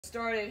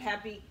Started.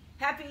 Happy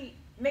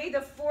May the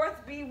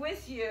 4th be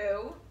with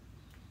you.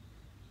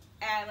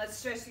 And let's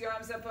stretch the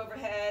arms up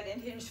overhead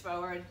and hinge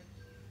forward.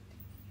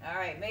 All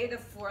right, May the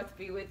 4th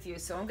be with you.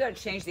 So I'm going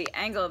to change the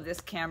angle of this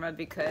camera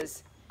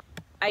because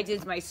I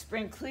did my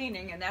spring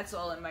cleaning and that's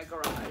all in my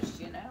garage,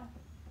 you know.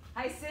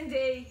 Hi,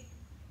 Cindy.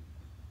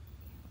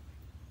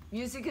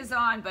 Music is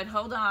on, but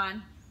hold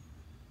on.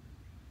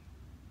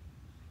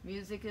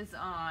 Music is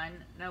on.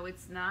 No,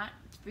 it's not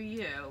for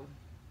you.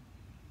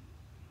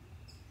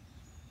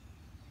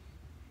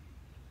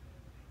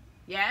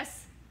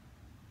 Yes?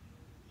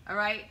 All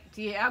right.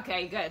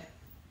 Okay, good.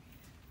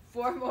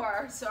 4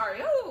 more.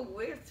 Sorry. Oh,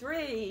 we're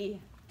 3,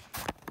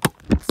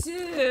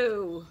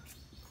 2,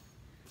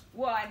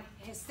 1.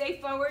 Stay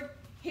forward,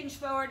 hinge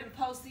forward, and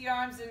pulse the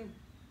arms and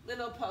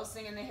little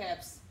pulsing in the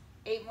hips.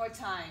 8 more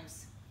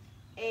times.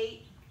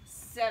 8,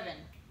 7,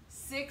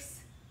 6,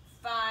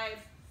 5,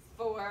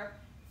 4,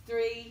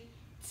 3,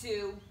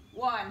 2,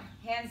 1.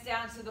 Hands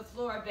down to the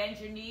floor. Bend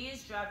your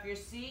knees. Drop your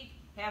seat.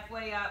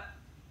 Halfway up.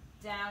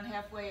 Down,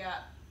 halfway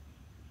up.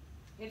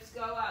 Hips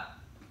go up.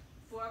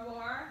 4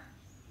 more.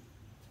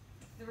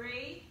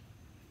 3,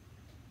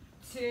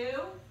 2.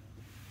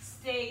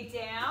 Stay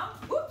down.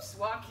 Whoops.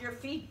 Walk your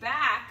feet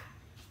back.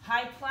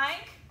 High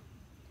plank.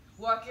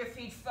 Walk your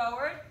feet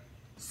forward.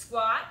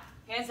 Squat.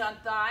 Hands on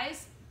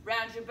thighs.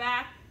 Round your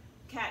back.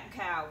 Cat and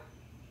cow.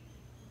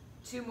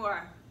 2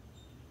 more.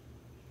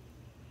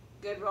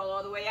 Good. Roll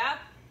all the way up.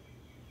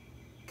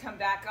 Come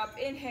back up.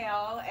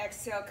 Inhale.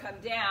 Exhale. Come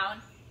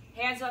down.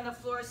 Hands on the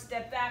floor,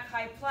 step back,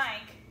 high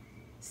plank.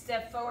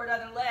 Step forward,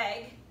 other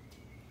leg.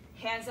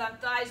 Hands on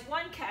thighs,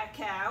 1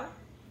 cat-cow.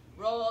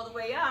 Roll all the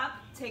way up,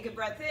 take a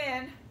breath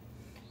in,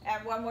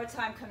 and 1 more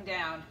time, come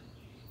down.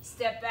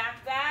 Step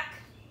back, back,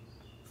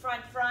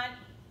 front, front.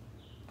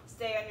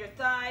 Stay on your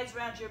thighs,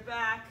 round your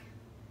back.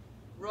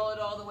 Roll it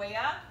all the way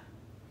up.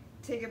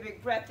 Take a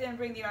big breath in,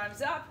 bring the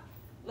arms up.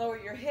 Lower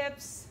your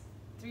hips.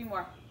 3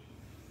 more.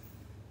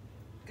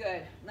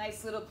 Good,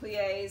 nice little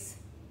plies.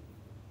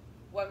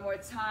 1 more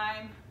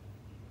time.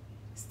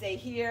 Stay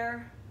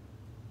here.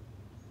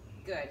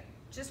 Good.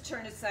 Just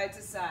turn it side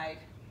to side.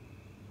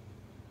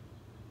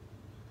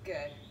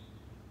 Good.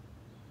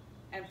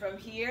 And from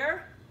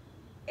here,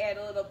 add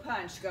a little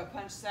punch. Go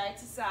punch side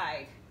to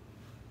side.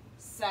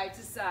 Side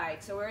to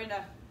side. So we're in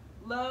a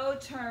low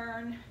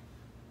turn.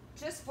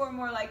 Just 4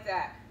 more like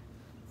that.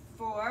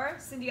 4.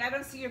 Cindy, I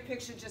don't see your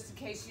picture just in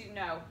case you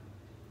know.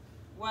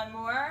 1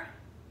 more.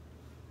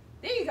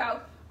 There you go.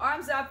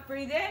 Arms up.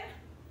 Breathe in.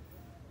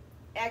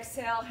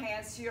 Exhale,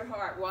 hands to your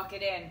heart, walk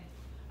it in.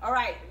 All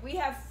right, we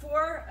have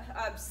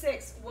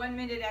 6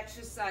 1-minute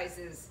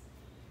exercises.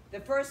 The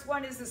first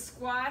one is a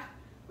squat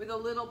with a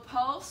little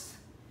pulse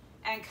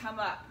and come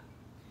up.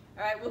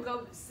 All right, we'll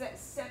go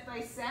set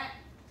by set,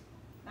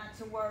 not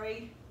to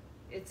worry.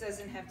 It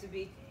doesn't have to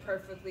be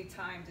perfectly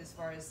timed as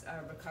far as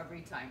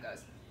recovery time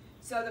goes.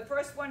 So the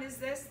first one is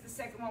this, the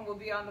second one will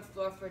be on the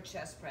floor for a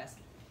chest press,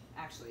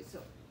 actually.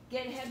 So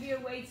get heavier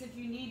weights if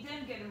you need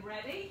them, get them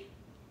ready.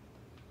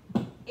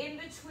 In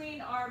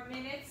between our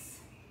minutes,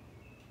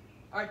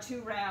 our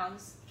 2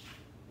 rounds,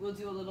 we'll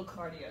do a little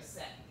cardio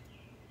set.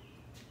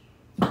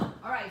 All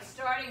right,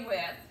 starting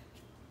with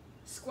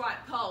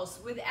squat pulse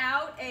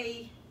without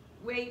a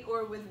weight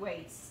or with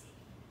weights.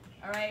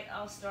 All right,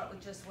 I'll start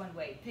with just 1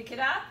 weight. Pick it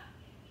up.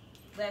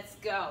 Let's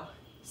go.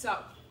 So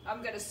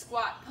I'm going to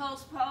squat,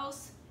 pulse,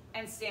 pulse,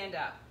 and stand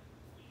up.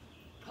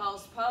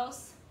 Pulse,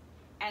 pulse,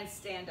 and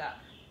stand up.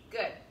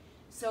 Good.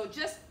 So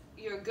just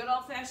your good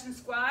old-fashioned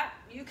squat.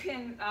 You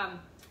can,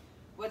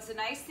 what's a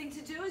nice thing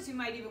to do is you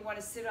might even want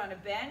to sit on a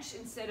bench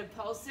instead of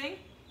pulsing.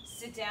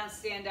 Sit down,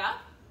 stand up,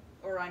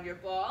 or on your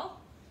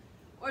ball.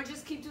 Or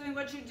just keep doing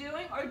what you're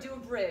doing, or do a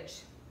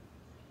bridge.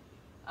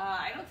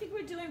 I don't think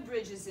we're doing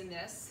bridges in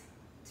this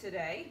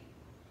today.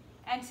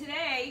 And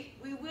today,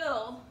 we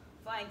will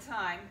find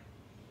time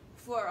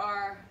for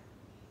our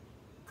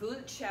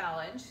glute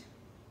challenge.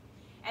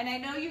 And I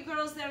know you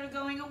girls that are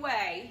going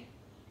away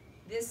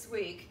this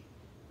week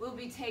will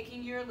be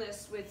taking your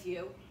list with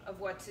you of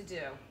what to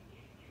do.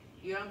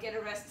 You don't get a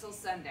rest till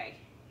Sunday.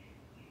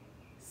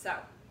 So,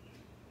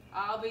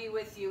 I'll be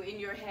with you in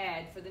your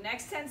head for the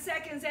next 10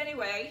 seconds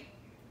anyway.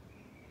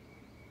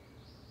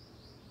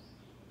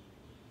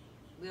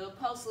 Little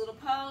pulse, little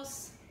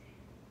pulse.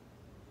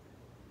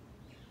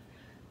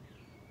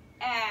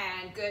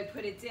 And good,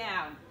 put it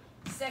down.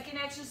 Second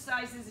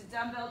exercise is a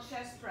dumbbell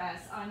chest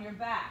press on your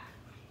back.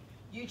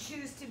 You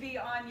choose to be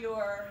on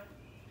your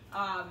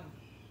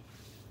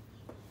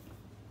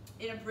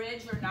in a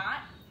bridge or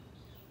not,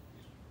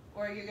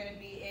 or you're going to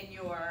be in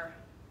your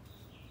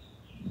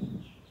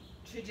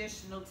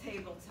traditional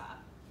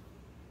tabletop.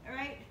 All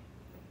right,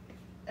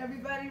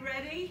 everybody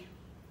ready?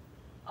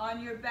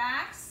 On your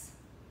backs,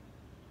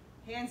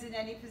 hands in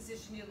any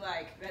position you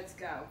like. Let's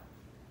go.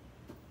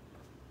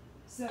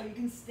 So you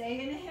can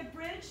stay in a hip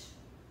bridge.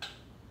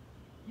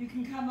 You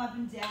can come up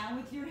and down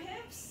with your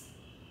hips.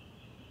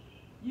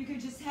 You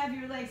could just have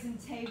your legs in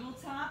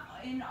tabletop,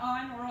 in,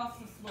 on, or off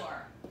the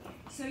floor.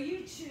 So you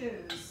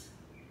choose.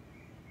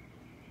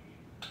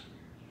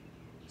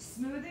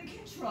 smooth and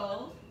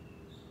controlled.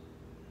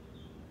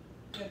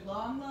 Good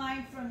long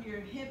line from your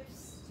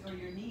hips or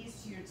your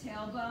knees to your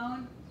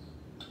tailbone,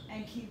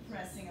 and keep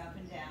pressing up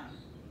and down.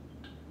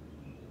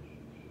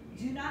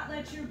 Do not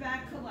let your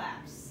back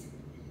collapse.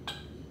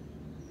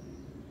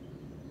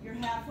 You're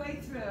halfway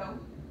through.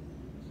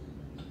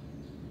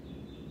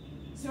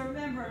 So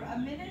remember, a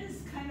minute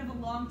is kind of a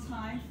long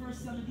time for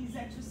some of these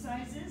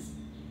exercises.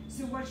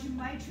 So what you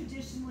might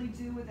traditionally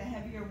do with a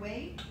heavier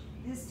weight,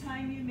 this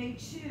time you may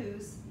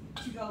choose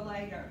to go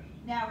lighter.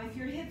 Now, if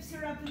your hips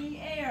are up in the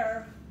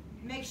air,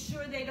 make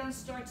sure they don't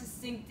start to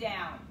sink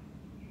down.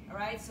 All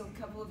right, so a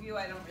couple of you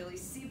I don't really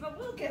see, but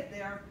we'll get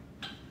there.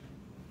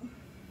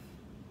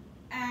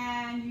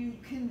 And you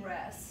can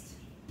rest.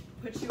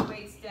 Put your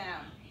weights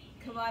down.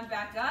 Come on,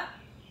 back up.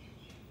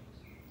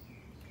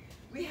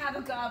 We have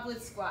a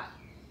goblet squat.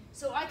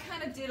 So I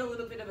kind of did a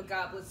little bit of a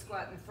goblet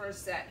squat in the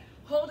first set.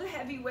 Hold a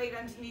heavy weight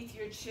underneath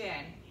your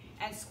chin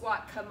and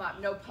squat, come up,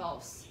 no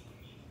pulse.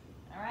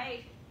 All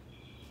right,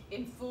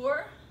 in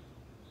 4,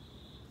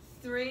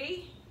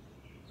 3,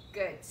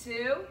 good,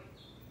 2,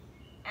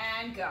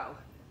 and go.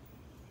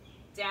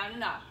 Down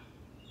and up.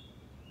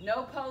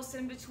 No pulse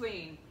in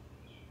between.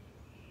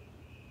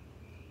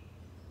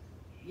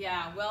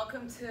 Yeah,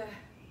 welcome to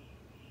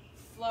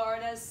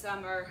Florida's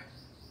summer.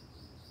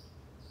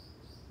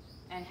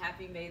 And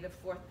happy May the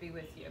 4th be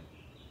with you.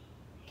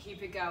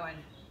 Keep it going.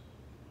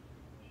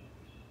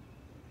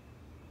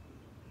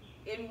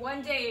 In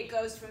one day, it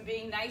goes from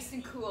being nice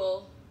and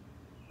cool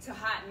to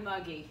hot and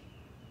muggy.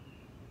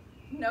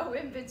 No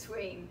in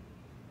between.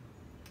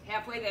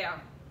 Halfway there.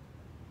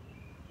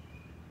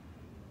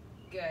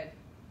 Good.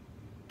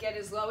 Get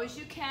as low as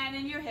you can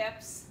in your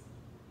hips.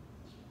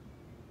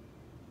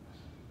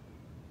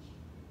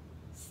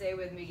 Stay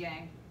with me,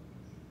 gang.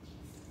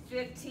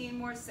 15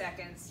 more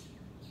seconds.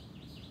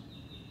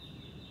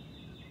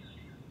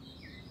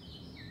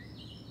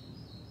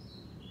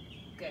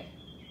 Good.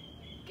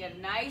 Get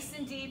nice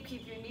and deep.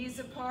 Keep your knees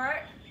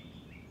apart.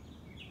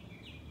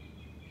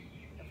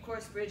 Of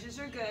course, bridges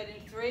are good.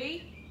 In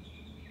 3,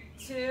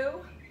 2,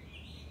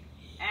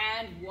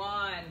 and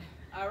 1.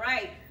 All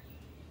right.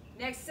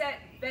 Next set,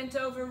 bent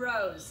over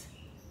rows.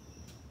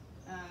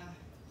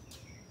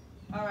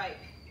 All right.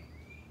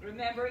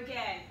 Remember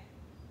again,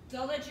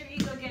 don't let your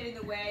ego get in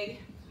the way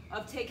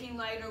of taking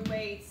lighter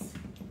weights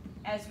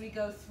as we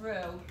go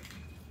through.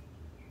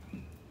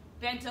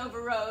 Bent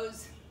over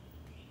rows.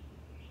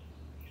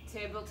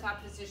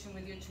 Tabletop position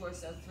with your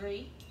torso.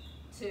 3,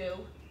 2,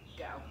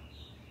 go.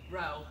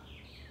 Row.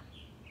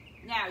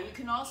 Now, you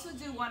can also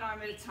do one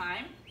arm at a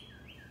time,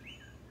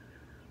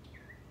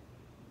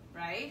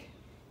 right?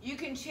 You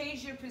can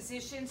change your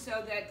position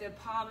so that the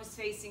palm is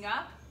facing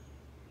up,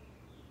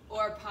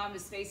 or palm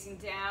is facing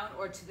down,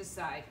 or to the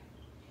side.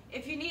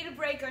 If you need a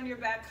break on your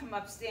back, come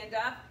up, stand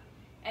up,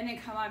 and then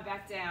come on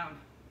back down.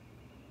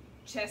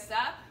 Chest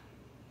up,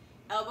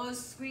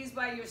 elbows squeezed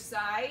by your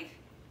side.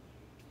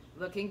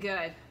 Looking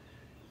good.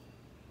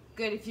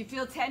 Good. If you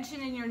feel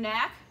tension in your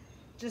neck,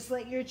 just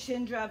let your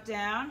chin drop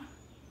down.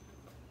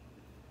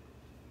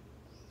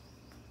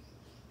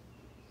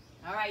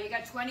 All right, you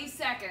got 20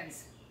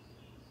 seconds.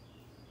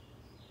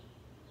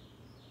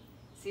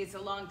 See, it's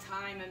a long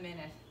time, a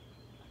minute.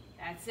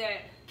 That's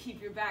it.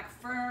 Keep your back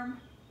firm.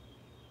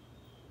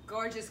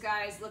 Gorgeous,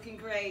 guys. Looking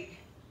great.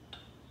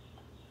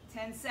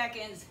 10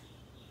 seconds.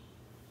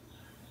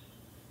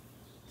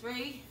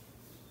 3,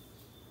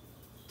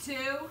 2,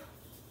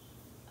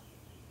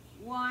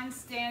 1.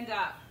 Stand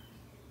up.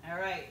 All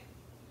right.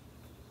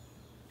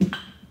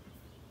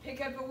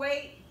 Pick up a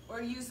weight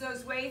or use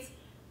those weights.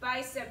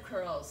 Bicep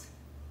curls.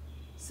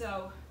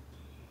 So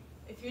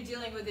if you're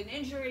dealing with an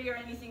injury or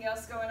anything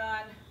else going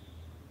on,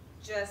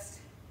 just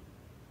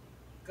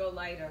go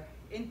lighter.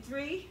 In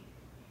 3,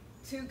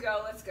 2,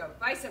 go. Let's go.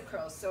 Bicep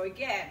curls. So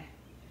again,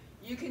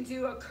 you can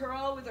do a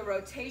curl with a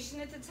rotation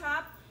at the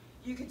top.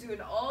 You can do an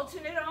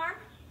alternate arm.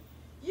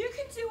 You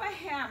can do a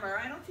hammer.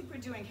 I don't think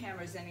we're doing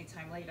hammers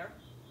anytime later.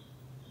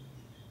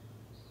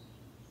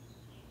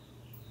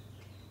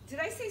 Did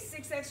I say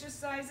 6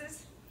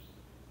 exercises?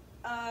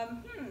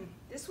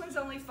 This one's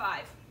only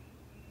 5.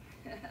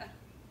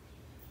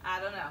 I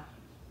don't know.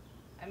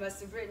 I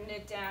must have written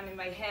it down in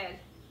my head,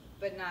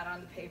 but not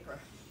on the paper.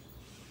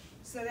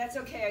 So that's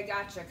okay, I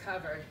got you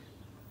covered.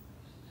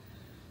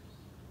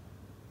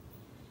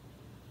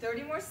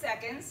 30 more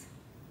seconds.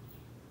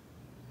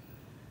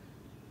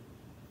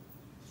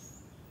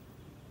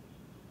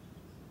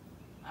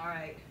 All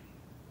right.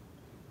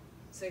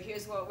 So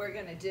here's what we're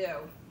gonna do.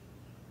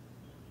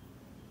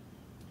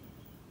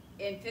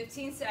 In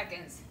 15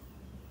 seconds,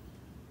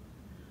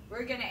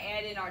 we're gonna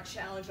add in our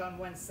challenge on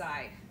one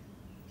side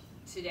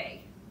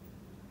today.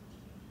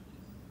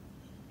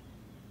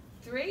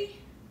 3,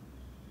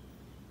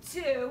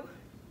 2,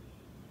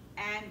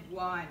 and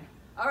 1.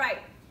 All right,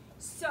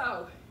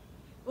 so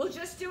we'll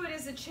just do it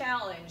as a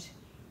challenge.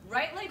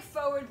 Right leg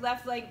forward,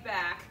 left leg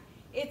back.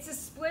 It's a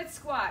split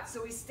squat,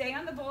 so we stay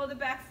on the ball of the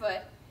back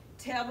foot,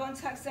 tailbone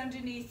tucks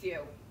underneath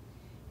you,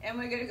 and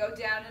we're gonna go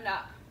down and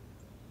up.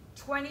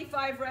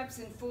 25 reps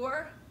in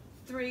 4,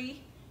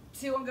 3,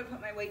 2, I'm gonna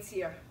put my weights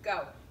here.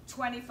 Go.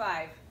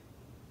 25.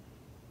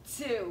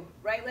 2,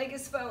 right leg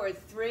is forward.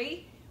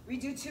 3, we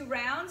do 2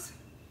 rounds,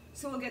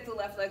 so we'll get the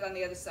left leg on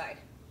the other side.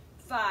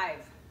 5,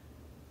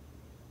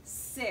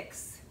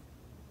 6,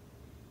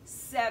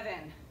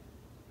 7,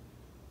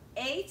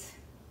 8,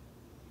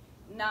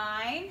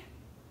 9,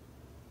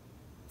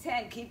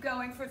 10. Keep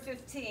going for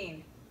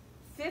 15.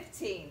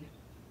 15.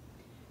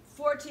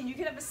 14. You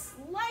can have a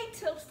slight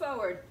tilt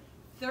forward.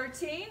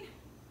 13.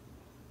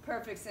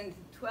 Perfect. And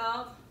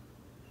 12,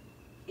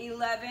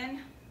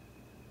 11,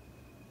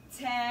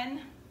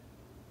 10,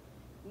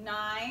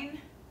 9,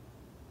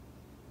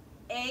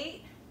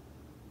 8,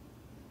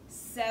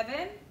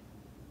 7,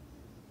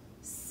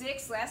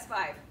 6, last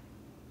 5.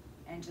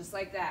 And just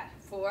like that.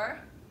 4,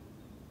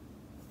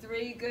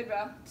 3, good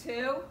row.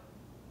 2,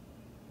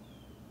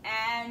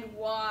 and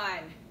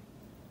 1.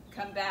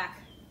 Come back.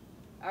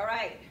 All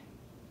right.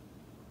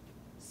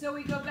 So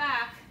we go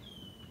back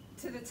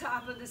to the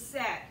top of the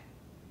set.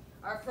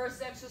 Our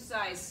first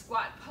exercise,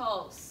 squat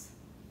pulse.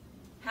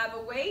 Have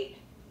a weight.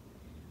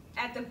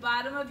 At the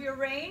bottom of your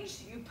range,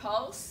 you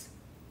pulse,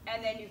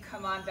 and then you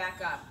come on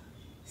back up.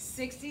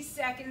 60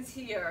 seconds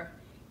here.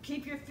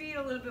 Keep your feet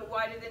a little bit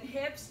wider than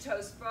hips,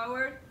 toes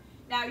forward.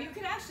 Now, you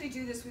can actually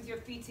do this with your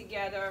feet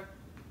together,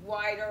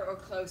 wider or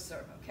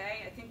closer,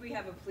 okay? I think we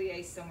have a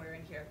plie somewhere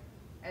in here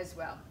as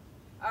well.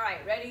 All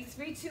right, ready?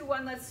 3, 2,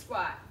 1, let's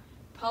squat.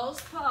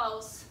 Pulse,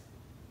 pulse,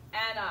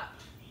 and up.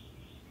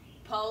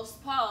 Pulse,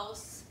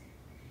 pulse.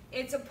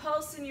 It's a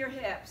pulse in your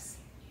hips.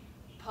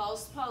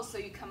 Pulse, pulse. So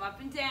you come up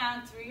and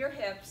down through your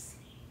hips,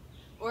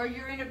 or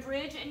you're in a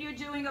bridge and you're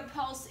doing a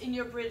pulse in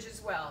your bridge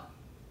as well.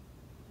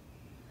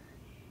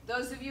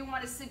 Those of you who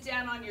want to sit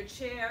down on your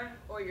chair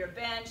or your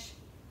bench,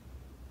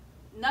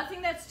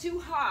 nothing that's too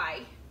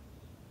high,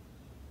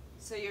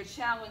 so you're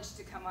challenged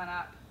to come on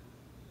up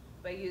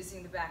by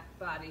using the back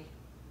body.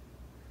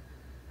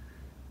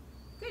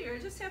 Good, you're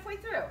just halfway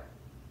through.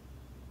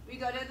 We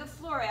go to the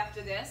floor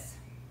after this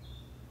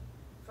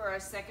for our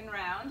second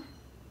round.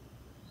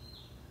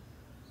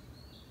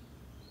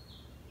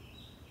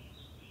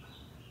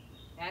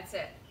 That's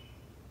it.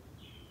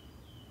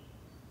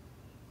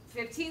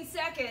 15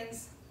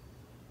 seconds.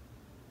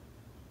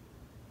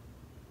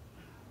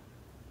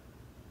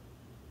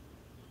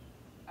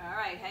 All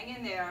right, hang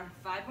in there.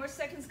 5 more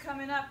seconds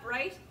coming up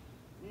right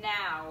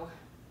now.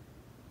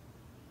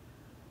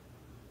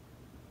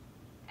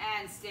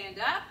 And stand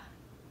up.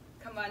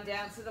 Come on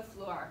down to the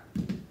floor.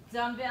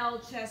 Dumbbell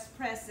chest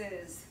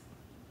presses.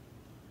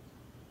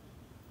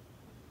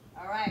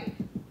 All right.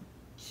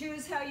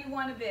 Choose how you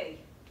want to be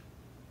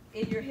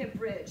in your hip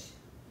bridge.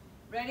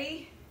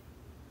 Ready?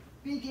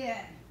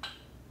 Begin.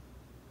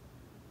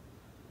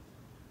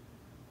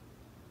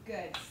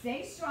 Good.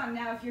 Stay strong.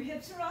 Now, if your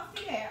hips are off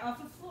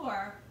the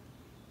floor,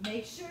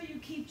 make sure you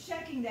keep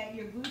checking that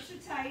your glutes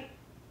are tight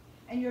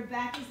and your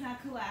back is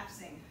not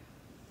collapsing.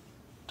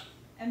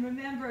 And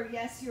remember,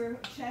 yes, your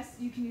chest,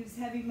 you can use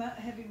heavy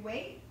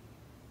weight,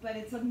 but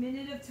it's a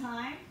minute of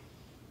time,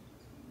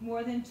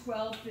 more than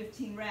 12,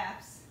 15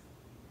 reps.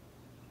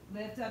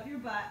 Lift up your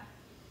butt.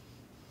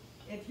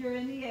 If you're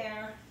in the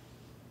air,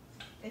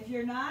 if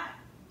you're not,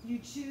 you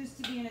choose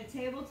to be in a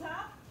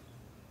tabletop,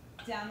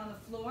 down on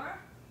the floor,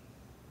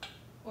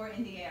 or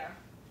in the air.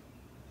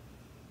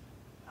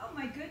 Oh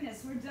my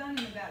goodness, we're done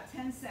in about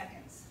 10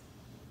 seconds.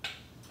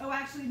 Oh,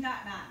 actually not.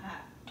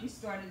 We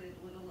started it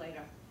a little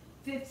later.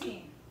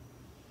 15.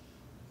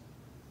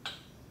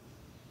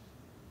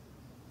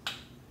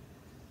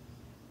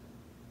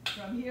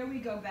 From here we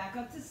go back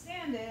up to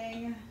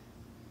standing.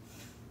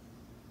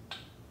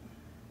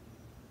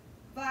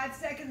 5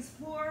 seconds,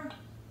 4,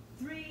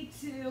 3,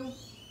 2,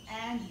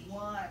 and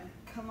 1.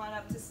 Come on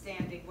up to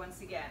standing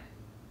once again.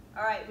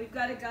 All right, we've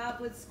got a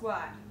goblet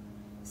squat.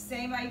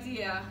 Same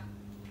idea,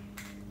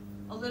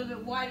 a little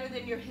bit wider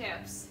than your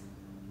hips.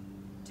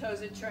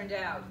 Toes are turned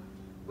out.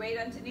 Weight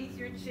underneath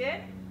your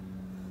chin.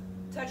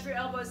 Touch your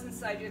elbows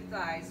inside your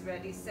thighs.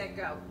 Ready, set,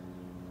 go.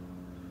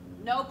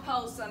 No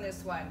pulse on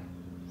this one.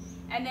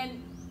 And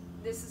then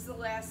this is the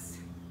last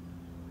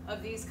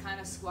of these kind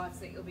of squats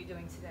that you'll be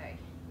doing today.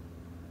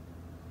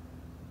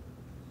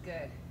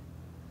 Good.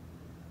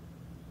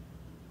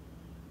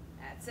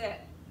 That's it.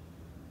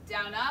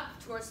 Down, up,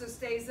 torso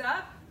stays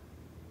up.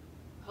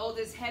 Hold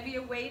as heavy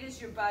a weight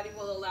as your body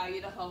will allow you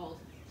to hold.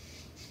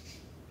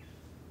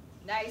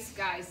 Nice,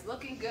 guys,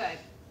 looking good.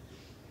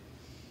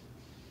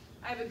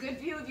 I have a good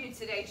view of you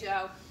today,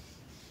 Joe.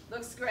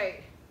 Looks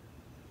great.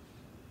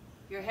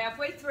 You're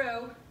halfway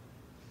through.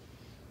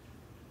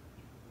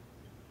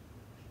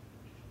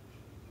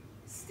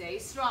 Stay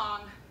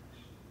strong.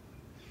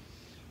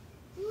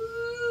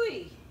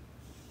 Woo-wee.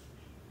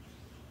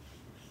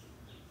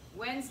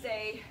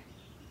 Wednesday,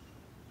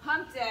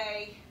 hump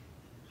day.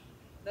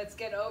 Let's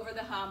get over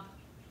the hump.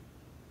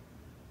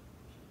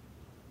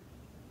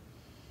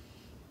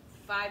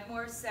 5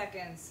 more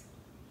seconds.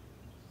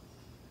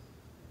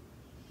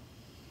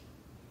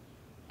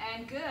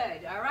 And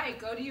good. All right,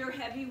 go to your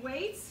heavy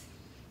weights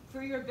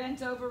for your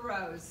bent over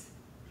rows.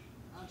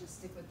 I'll just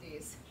stick with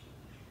these.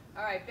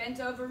 All right, bent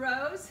over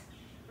rows.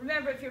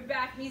 Remember, if your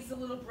back needs a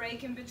little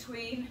break in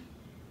between,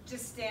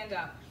 just stand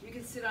up. You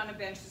can sit on a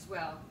bench as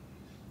well.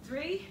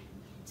 3,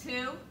 2,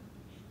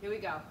 here we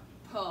go.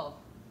 Pull,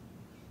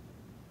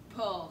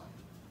 pull.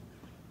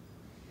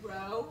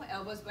 Row,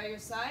 elbows by your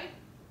side.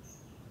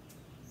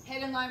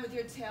 Head in line with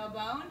your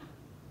tailbone.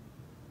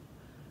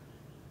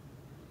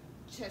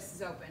 Chest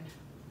is open.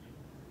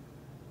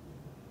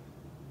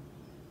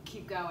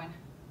 Keep going.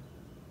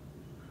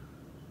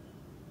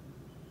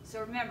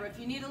 So remember, if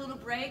you need a little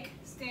break,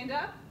 stand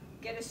up,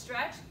 get a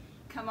stretch,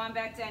 come on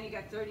back down. You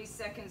got 30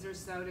 seconds or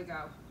so to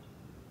go.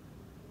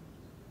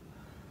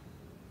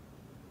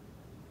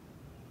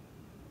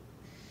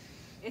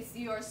 It's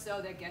the or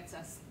so that gets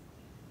us.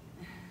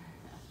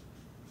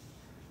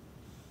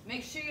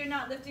 Make sure you're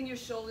not lifting your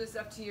shoulders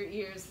up to your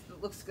ears.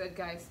 It looks good,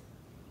 guys.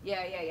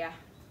 Yeah, yeah, yeah.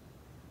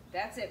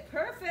 That's it.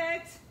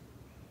 Perfect.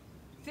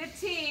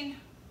 15.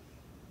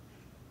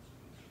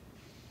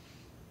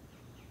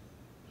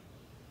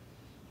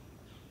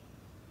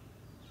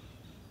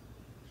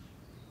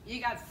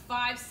 You got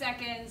 5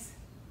 seconds.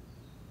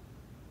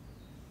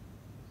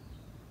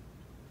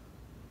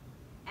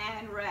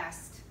 And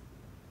rest.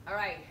 All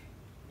right.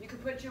 You can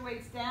put your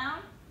weights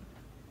down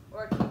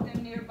or keep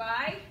them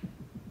nearby.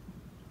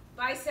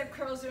 Bicep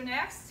curls are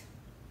next.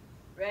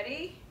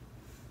 Ready?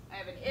 I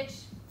have an itch.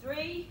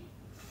 3,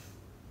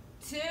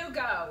 2,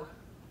 go.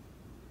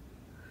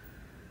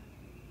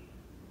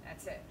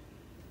 That's it.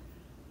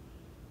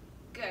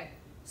 Good.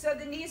 So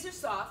the knees are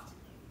soft.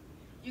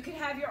 You can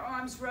have your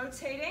arms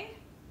rotating.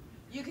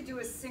 You could do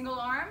a single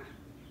arm.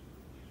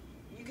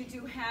 You could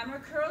do hammer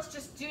curls.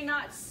 Just do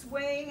not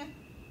swing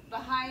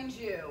behind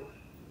you.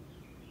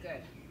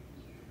 Good.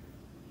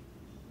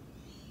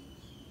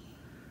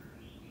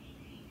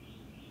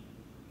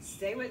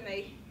 Stay with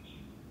me.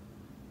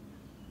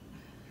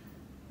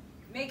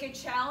 Make it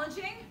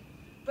challenging,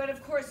 but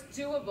of course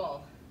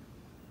doable.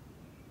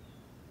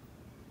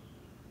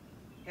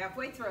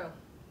 Halfway through.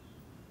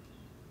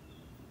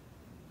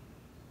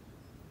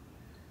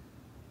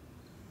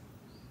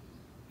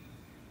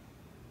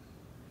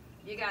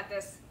 You got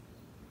this.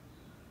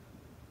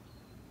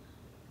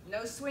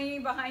 No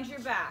swinging behind your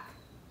back.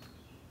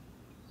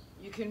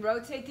 You can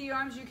rotate the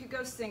arms, you could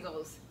go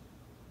singles.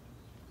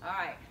 All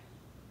right.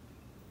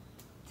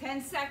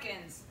 10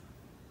 seconds.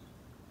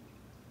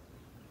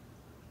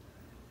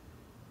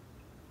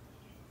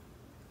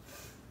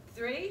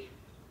 3,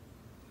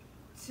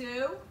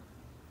 2,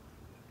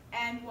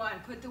 and 1.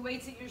 Put the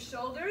weights at your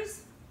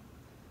shoulders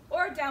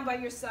or down by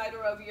your side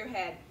or over your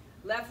head.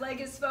 Left leg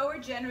is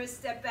forward, generous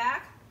step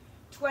back.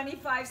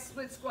 25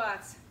 split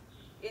squats.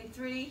 In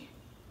 3,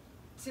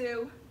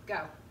 2,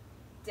 go.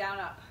 Down,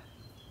 up.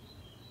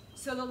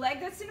 So the leg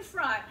that's in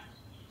front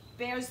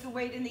bears the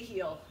weight in the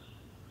heel.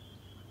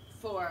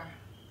 4,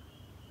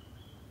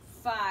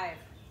 5,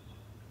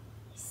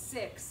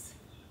 6,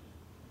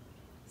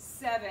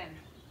 7,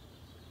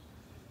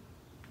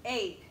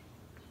 8,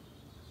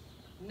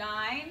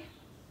 9,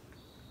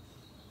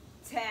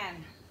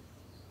 10,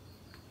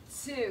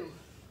 2,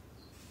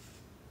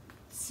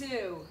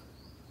 2,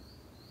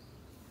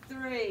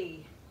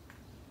 3,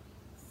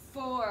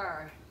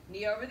 4,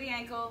 knee over the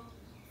ankle,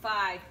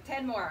 5,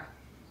 10 more,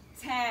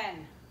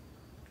 10,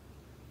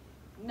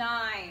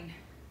 9,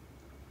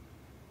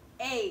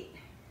 8,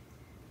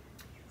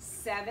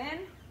 7,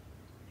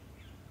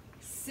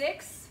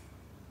 6,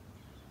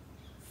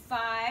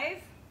 5,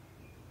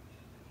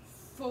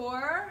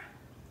 4,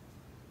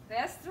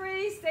 that's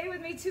 3, stay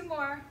with me, 2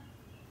 more,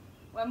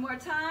 1 more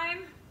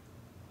time,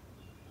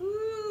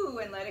 woo,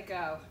 and let it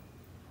go.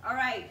 All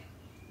right,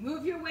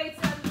 move your weights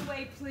out of the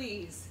way,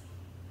 please.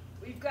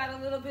 We've got a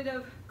little bit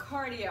of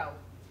cardio.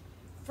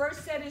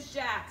 First set is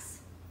jacks,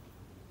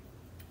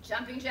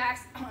 jumping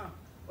jacks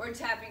or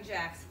tapping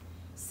jacks.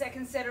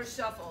 Second set are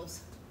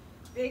shuffles,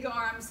 big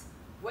arms,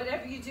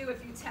 whatever you do.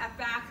 If you tap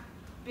back,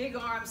 big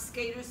arms,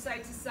 skaters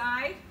side to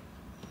side,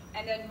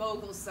 and then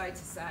moguls side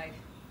to side.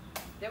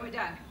 Then we're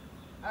done.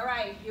 All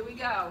right, here we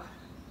go.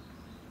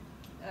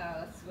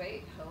 Let's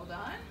wait, hold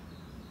on.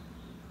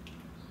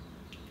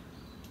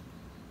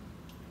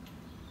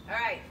 All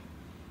right,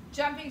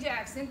 jumping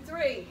jacks in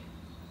 3,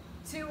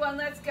 2, 1,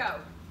 let's go.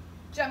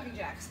 Jumping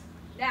jacks.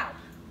 Now,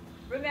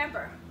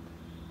 remember,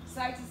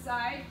 side to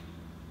side,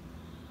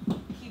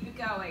 keep it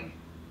going.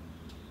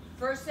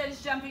 First set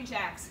is jumping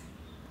jacks.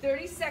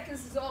 30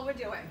 seconds is all we're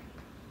doing.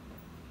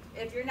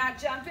 If you're not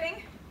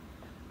jumping,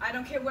 I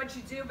don't care what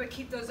you do, but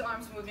keep those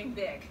arms moving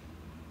big,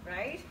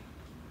 right?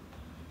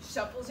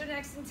 Shuffles are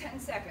next in 10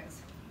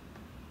 seconds.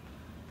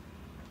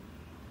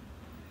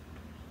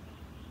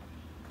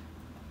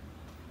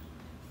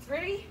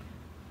 Three,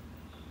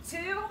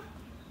 2,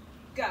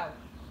 go.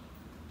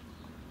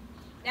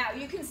 Now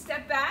you can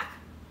step back,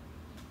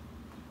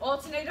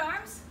 alternate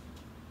arms,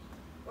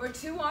 or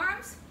 2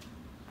 arms,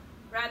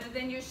 rather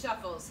than your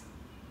shuffles.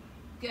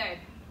 Good.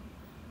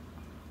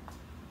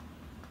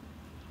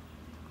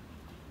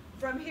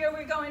 From here,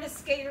 we're going to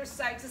skaters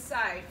side to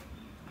side.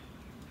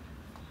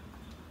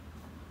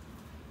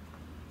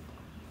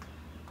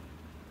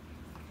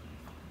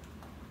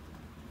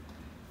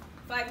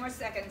 Five more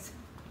seconds.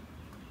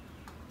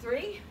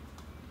 3,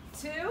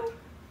 2,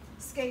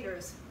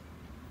 skaters.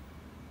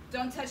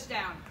 Don't touch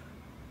down.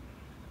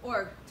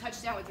 Or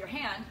touch down with your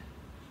hand,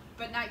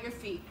 but not your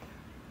feet.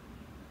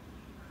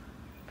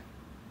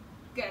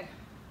 Good.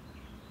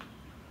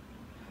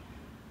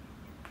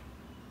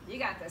 You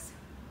got this.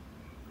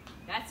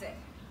 That's it.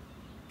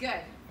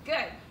 Good,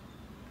 good,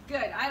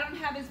 good. I don't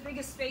have as big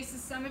a space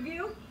as some of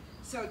you,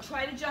 so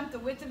try to jump the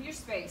width of your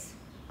space.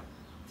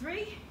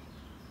 3,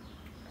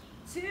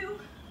 2,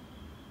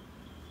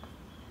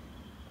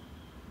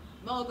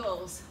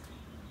 moguls.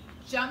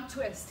 Jump,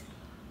 twist.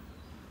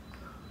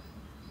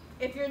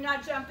 If you're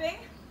not jumping,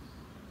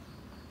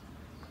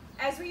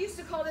 as we used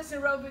to call this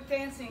in aerobic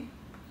dancing,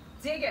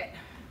 dig it.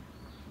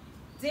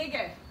 Dig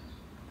it.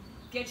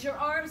 Get your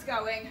arms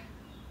going.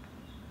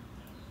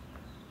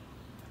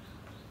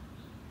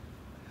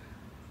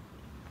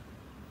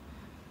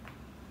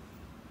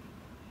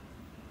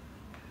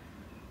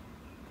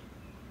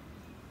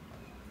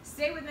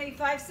 Stay with me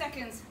 5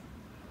 seconds.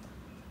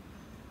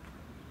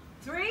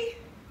 3,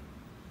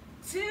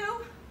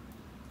 2,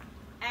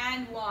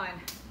 and 1.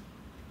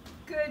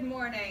 Good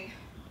morning.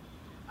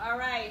 All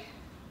right,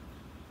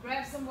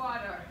 grab some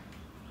water.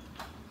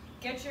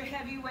 Get your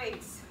heavy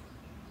weights,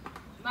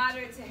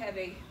 moderate to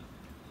heavy,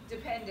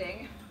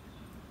 depending.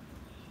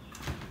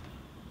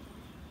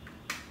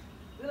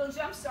 Little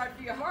jump start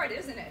for your heart,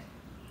 isn't it?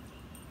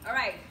 All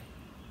right,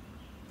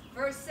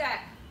 first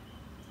set.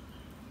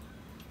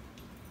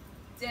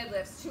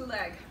 Deadlifts, 2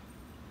 leg,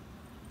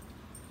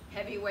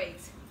 heavy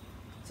weights.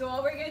 So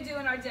all we're gonna do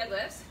in our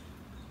deadlifts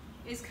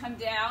is come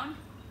down,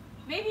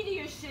 maybe to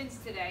your shins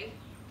today,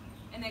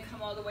 and then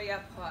come all the way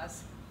up,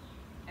 pause,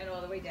 and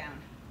all the way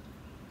down.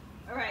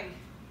 All right,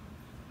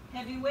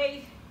 heavy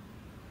weight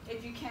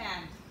if you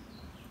can.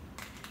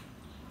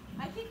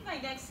 I think my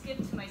next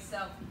gift to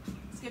myself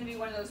is gonna be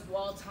one of those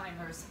wall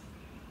timers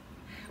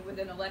with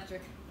an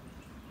electric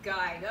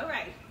guide. All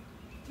right,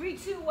 3,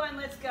 2, 1,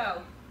 let's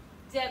go.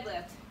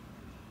 Deadlift.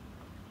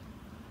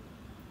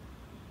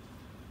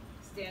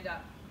 Stand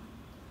up.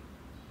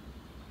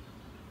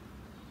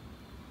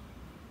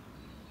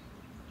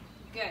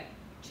 Good.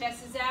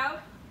 Chest is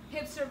out,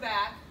 hips are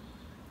back.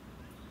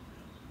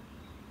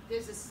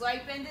 There's a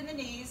slight bend in the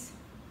knees.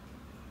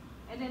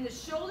 And then the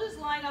shoulders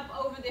line up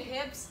over the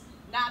hips,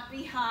 not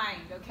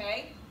behind,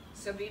 okay?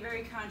 So be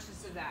very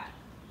conscious of that.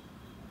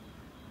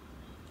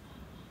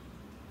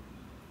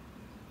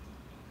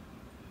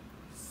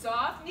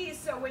 Soft knees,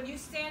 so when you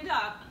stand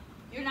up,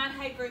 you're not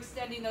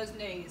hyperextending those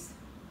knees.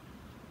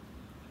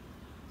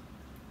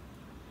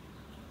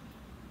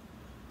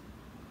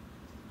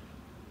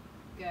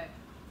 Good.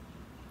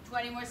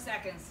 20 more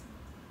seconds.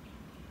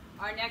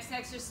 Our next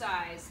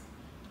exercise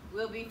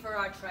will be for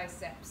our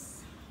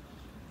triceps.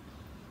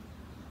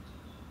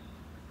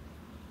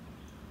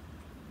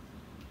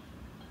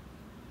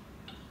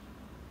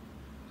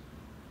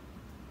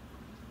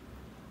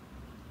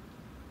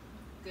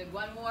 Good,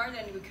 one more,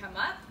 then you would come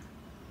up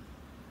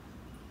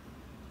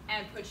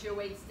and put your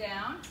weights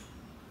down.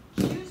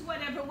 Choose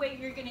whatever weight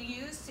you're gonna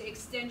use to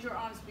extend your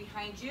arms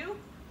behind you,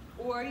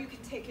 or you can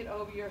take it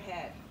over your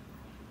head.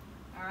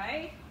 All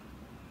right?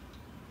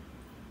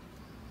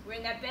 We're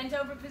in that bent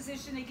over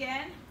position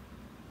again.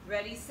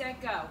 Ready,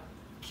 set, go.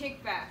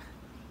 Kick back.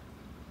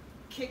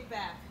 Kick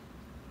back.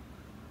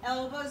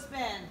 Elbows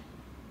bend.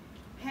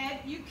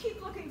 Head, you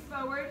keep looking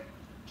forward.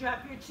 Drop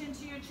your chin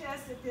to your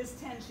chest at this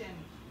tension.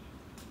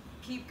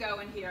 Keep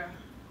going here.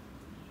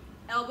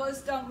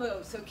 Elbows don't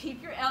move, so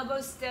keep your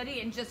elbows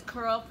steady and just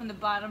curl from the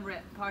bottom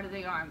part of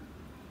the arm.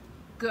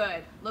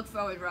 Good. Look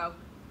forward, Ro.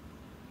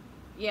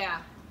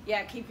 Yeah,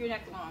 keep your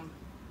neck long.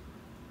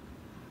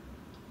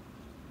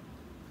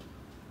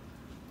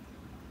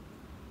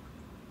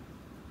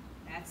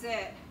 That's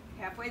it.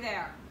 Halfway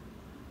there.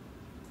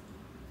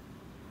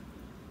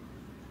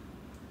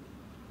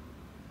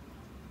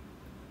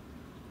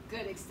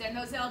 Good. Extend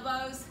those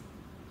elbows.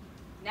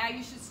 Now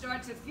you should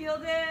start to feel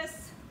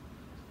this.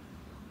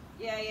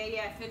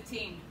 Yeah.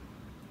 15.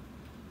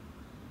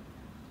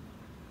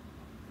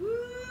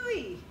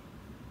 Woo-wee.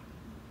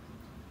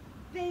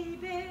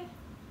 Baby.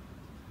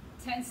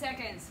 10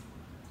 seconds.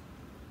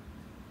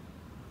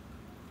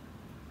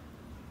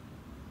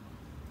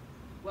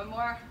 One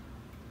more.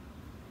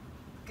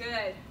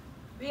 Good.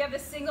 We have a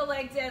single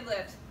leg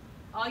deadlift.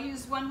 I'll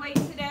use one weight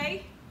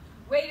today.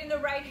 Weight in the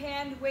right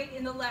hand, weight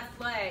in the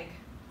left leg.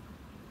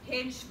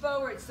 Hinge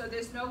forward, so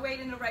there's no weight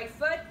in the right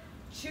foot.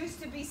 Choose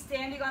to be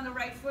standing on the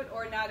right foot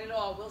or not at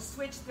all. We'll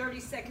switch 30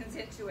 seconds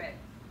into it.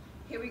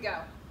 Here we go.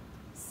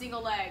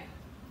 Single leg.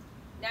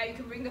 Now you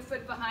can bring the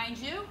foot behind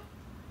you,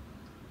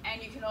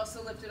 and you can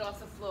also lift it off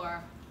the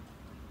floor.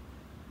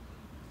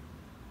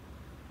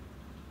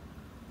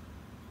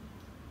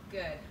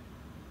 Good.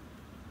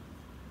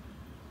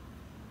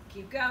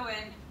 Keep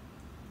going.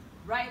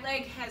 Right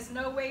leg has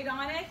no weight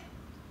on it.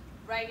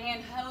 Right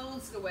hand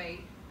holds the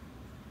weight,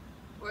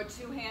 or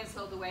 2 hands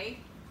hold the weight.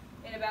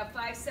 In about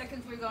 5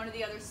 seconds, we're going to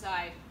the other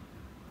side.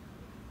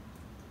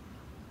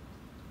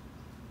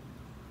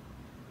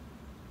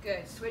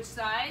 Good. Switch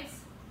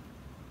sides.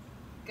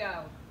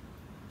 Go.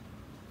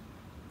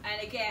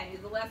 And again,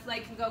 the left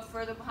leg can go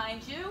further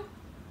behind you.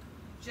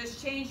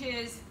 Just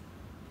changes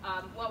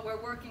what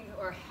we're working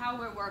or how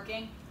we're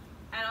working.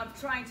 And I'm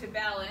trying to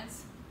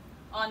balance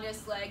on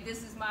this leg.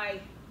 This is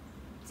my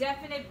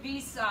definite B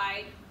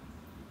side.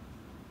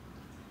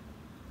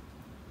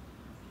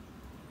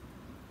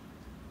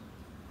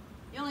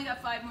 You only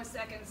got 5 more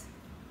seconds.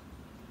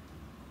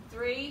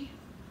 3,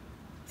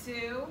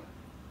 2,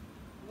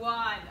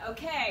 1.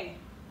 Okay,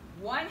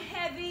 1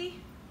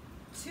 heavy,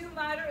 2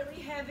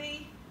 moderately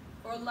heavy,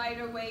 or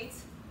lighter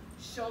weights,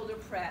 shoulder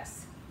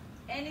press.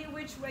 Any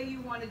which way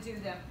you want to do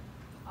them.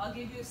 I'll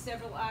give you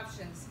several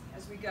options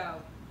as we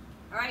go.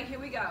 All right, here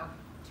we go.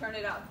 Turn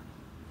it up.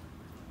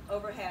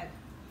 Overhead.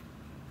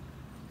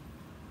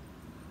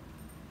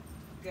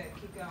 Good,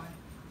 keep going.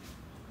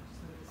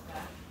 Just move this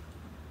back.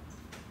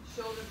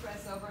 Shoulder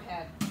press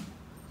overhead.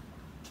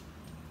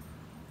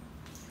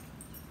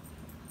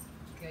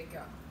 Okay,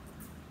 go.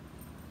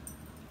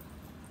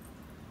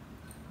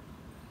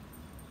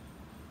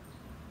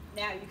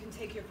 Now you can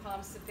take your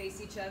palms to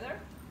face each other.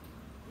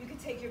 You can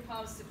take your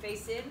palms to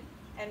face in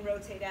and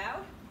rotate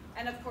out.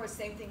 And of course,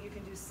 same thing, you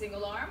can do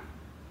single arm.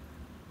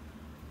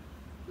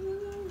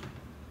 Woo.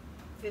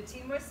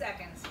 15 more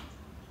seconds.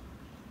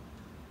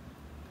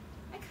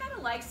 I kind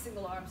of like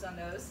single arms on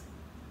those.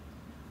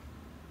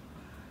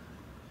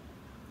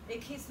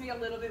 It keeps me a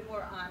little bit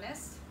more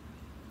honest.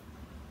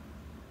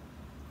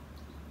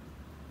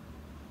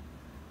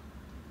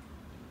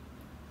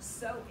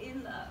 So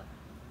in love.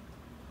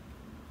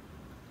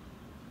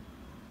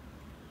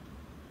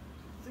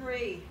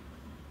 3,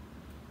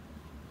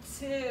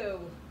 2,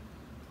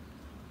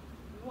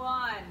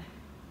 1.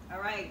 All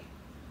right.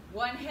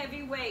 1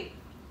 heavy weight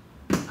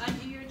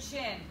under your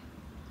chin.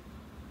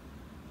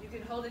 You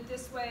can hold it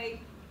this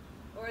way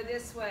or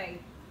this way.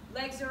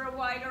 Legs are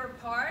wider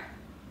apart.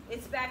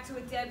 It's back to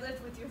a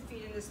deadlift with your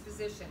feet in this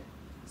position.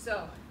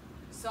 So,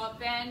 soft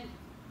bend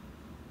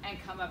and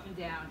come up and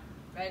down.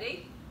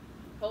 Ready?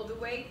 Hold the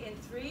weight in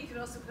 3. You can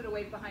also put a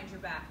weight behind your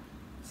back.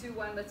 2,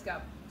 1, let's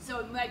go.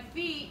 So my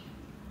feet,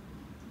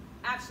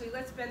 actually,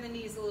 let's bend the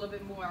knees a little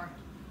bit more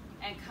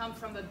and come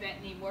from a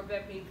bent knee, more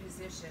bent knee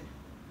position.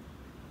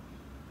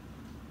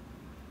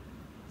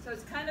 So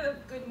it's kind of a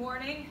good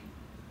morning,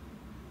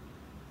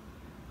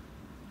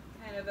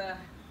 kind of a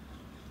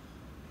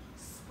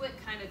split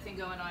kind of thing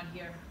going on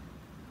here.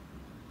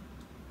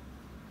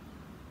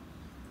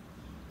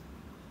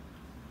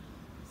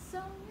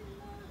 So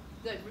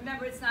good.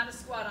 Remember, it's not a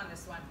squat on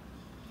this one.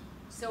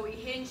 So we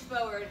hinge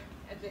forward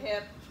at the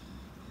hip.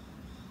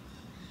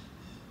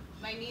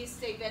 My knees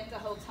stay bent the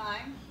whole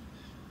time.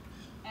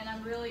 And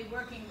I'm really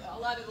working a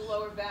lot of the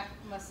lower back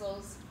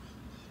muscles.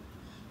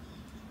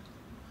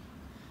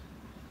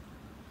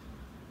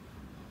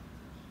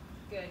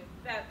 Good.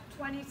 About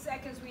 20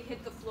 seconds we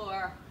hit the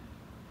floor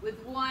with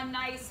 1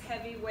 nice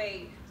heavy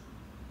weight.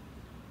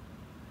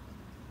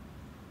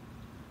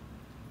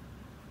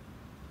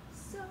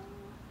 So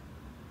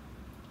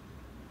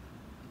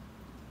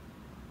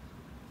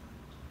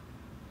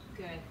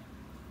good.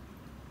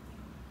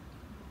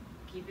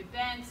 Keep it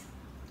bent.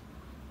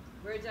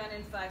 We're done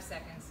in 5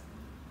 seconds.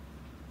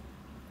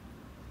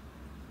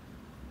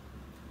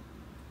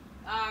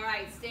 All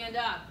right, stand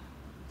up.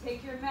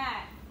 Take your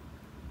mat.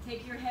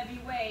 Take your heavy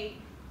weight.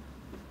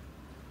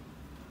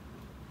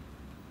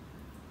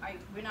 All right,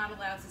 we're not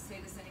allowed to say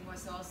this anymore,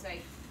 so I'll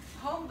say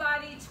home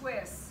body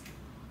twist.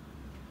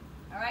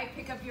 All right,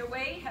 pick up your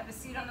weight, have a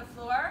seat on the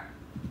floor.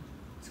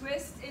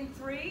 Twist in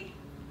 3,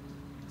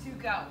 2,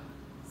 go.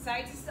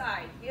 Side to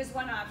side. Here's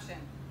one option.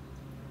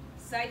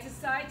 Side to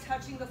side,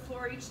 touching the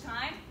floor each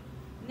time.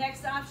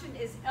 Next option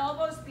is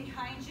elbows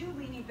behind you,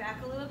 leaning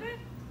back a little bit.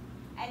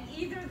 And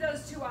either of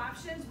those 2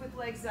 options with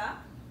legs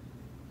up,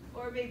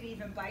 or maybe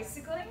even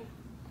bicycling.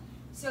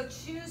 So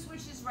choose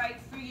which is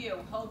right for you.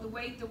 Hold the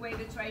weight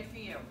that's right for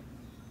you.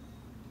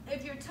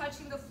 If you're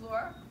touching the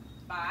floor,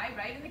 bye,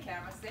 right in the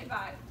camera, say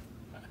bye.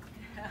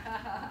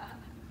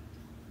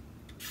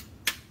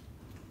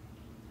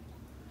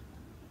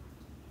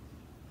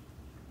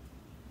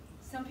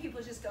 Some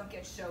people just don't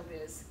get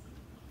showbiz.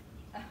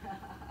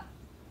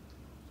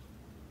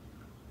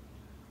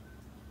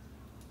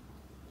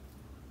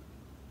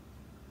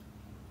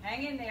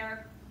 Hang in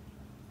there.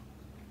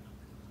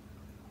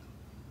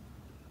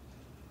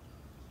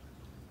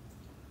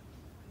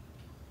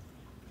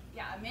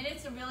 Yeah, a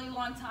minute's a really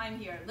long time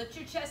here. Lift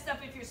your chest up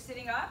if you're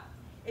sitting up.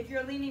 If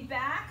you're leaning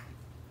back,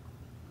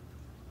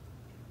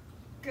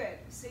 good.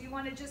 So you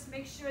want to just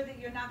make sure that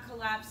you're not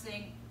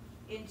collapsing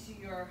into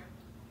your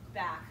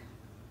back.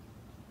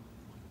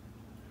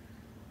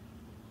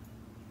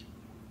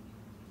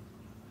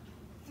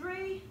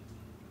 Three,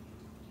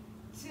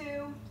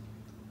 2,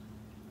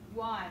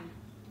 1.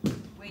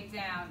 Weight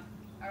down.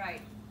 All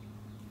right.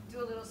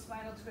 Do a little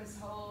spinal twist.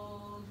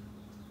 Hold.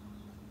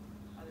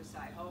 Other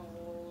side.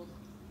 Hold.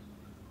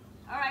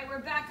 All right, we're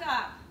back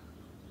up.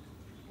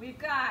 We've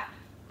got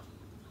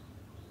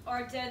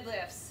our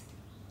deadlifts.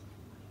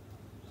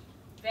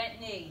 Bent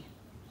knee.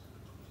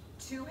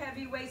 2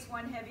 heavy weights,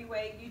 1 heavy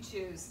weight. You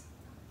choose.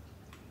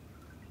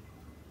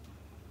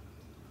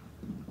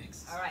 Excellent.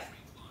 All right.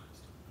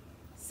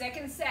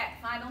 Second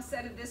set, final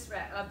set of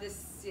this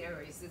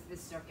series,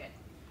 this circuit.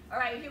 All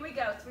right, here we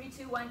go. 3,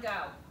 2, 1,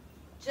 go.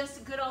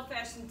 Just a good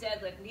old-fashioned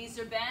deadlift. Knees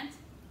are bent.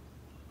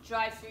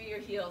 Drive through your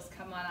heels.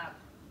 Come on up.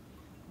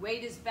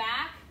 Weight is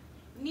back.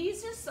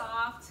 Knees are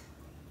soft.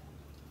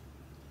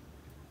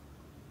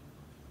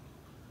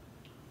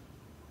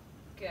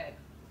 Good.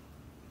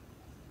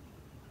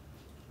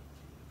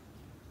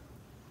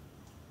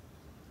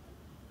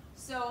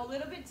 So a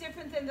little bit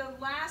different than the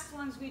last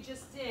ones we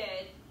just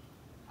did.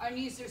 Our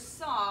knees are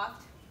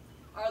soft.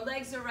 Our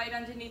legs are right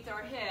underneath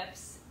our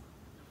hips,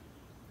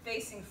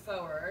 facing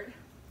forward.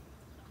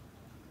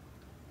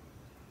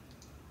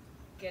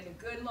 Get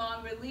a good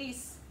long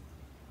release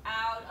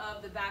out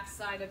of the back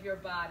side of your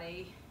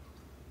body.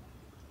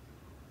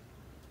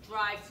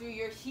 Drive through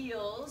your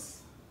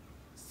heels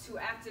to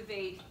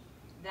activate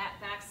that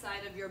back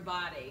side of your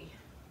body.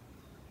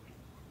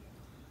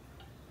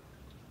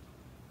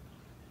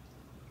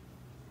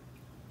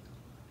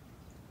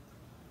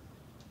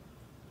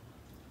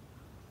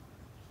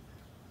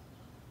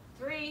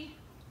 Three,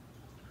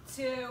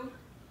 2,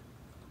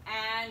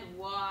 and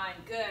 1.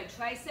 Good.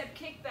 Tricep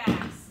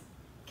kickbacks.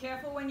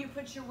 Careful when you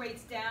put your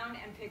weights down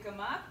and pick them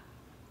up.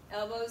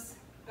 Elbows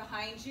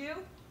behind you.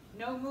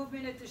 No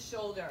movement at the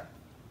shoulder.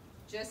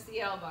 Just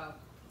the elbow.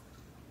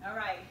 All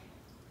right.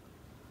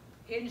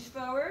 Hinge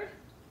forward.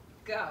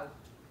 Go.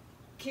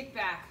 Kick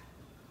back.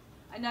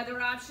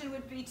 Another option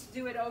would be to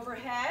do it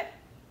overhead,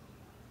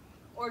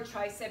 or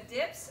tricep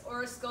dips,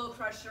 or a skull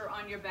crusher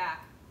on your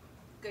back.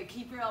 Good.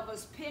 Keep your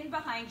elbows pinned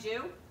behind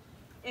you.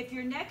 If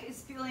your neck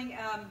is feeling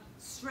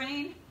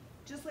strained,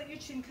 just let your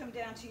chin come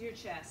down to your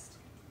chest.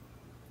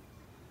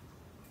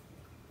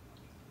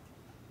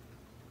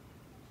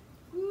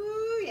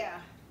 Woo,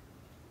 yeah.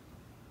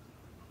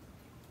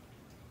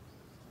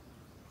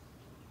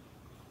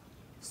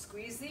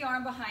 Squeeze the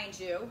arm behind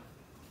you.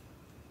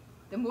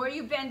 The more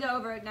you bend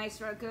over,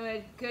 nicer.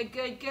 Good, good,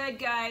 good, good,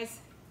 guys.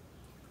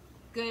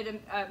 Good.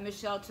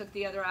 Michelle took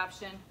the other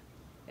option.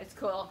 It's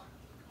cool.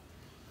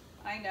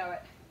 I know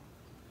it.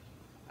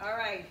 All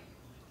right.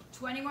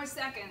 20 more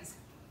seconds.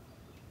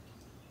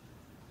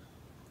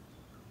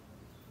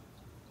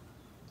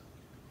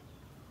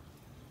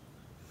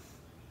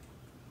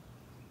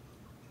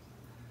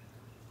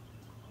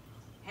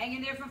 Hang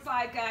in there for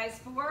 5, guys.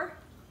 4,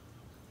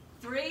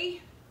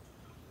 3,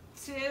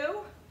 2,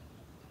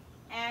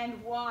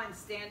 and 1.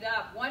 Stand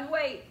up. One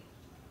weight.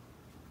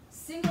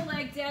 Single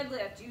leg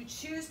deadlift. You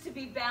choose to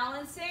be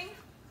balancing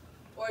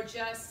or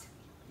just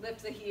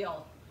lift the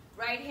heel.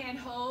 Right hand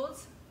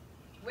holds.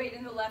 Weight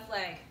in the left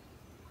leg.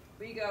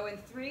 We go in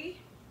 3,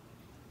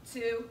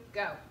 2,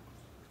 go.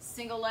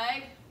 Single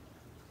leg.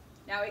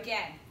 Now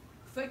again,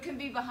 foot can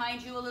be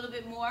behind you a little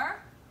bit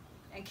more,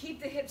 and keep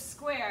the hips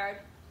squared,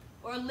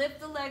 or lift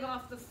the leg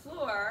off the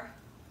floor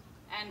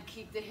and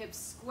keep the hips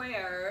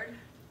squared.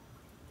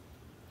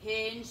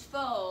 Hinge,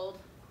 fold.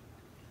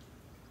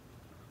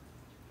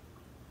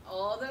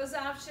 All those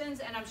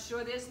options, and I'm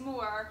sure there's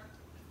more.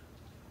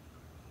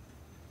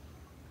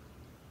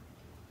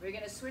 We're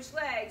going to switch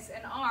legs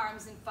and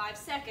arms in 5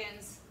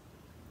 seconds.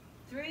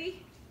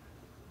 3,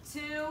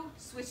 2,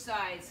 switch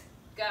sides.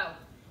 Go.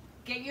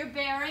 Get your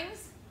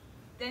bearings,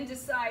 then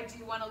decide, do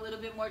you want a little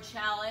bit more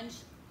challenge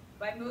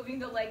by moving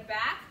the leg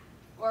back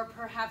or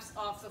perhaps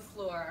off the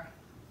floor?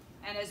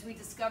 And as we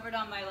discovered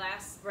on my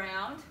last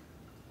round,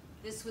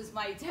 this was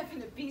my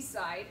definite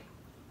B-side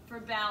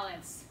for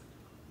balance.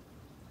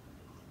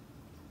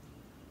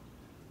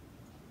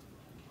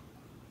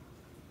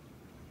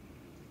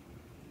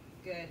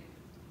 Good.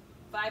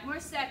 5 more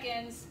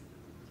seconds.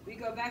 We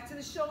go back to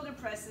the shoulder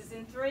presses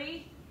in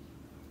 3,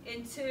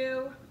 in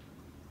 2,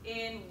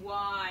 in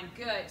 1.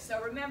 Good. So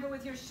remember,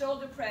 with your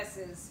shoulder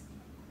presses,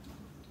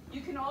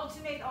 you can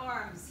alternate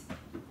arms.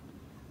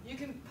 You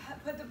can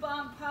put the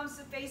palms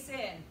to face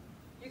in.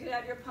 You can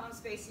have your palms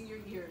facing your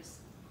ears.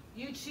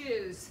 You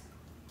choose.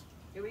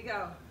 Here we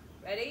go.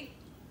 Ready?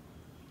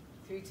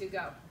 3, 2,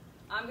 go.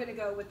 I'm going to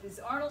go with these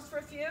Arnolds for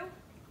a few.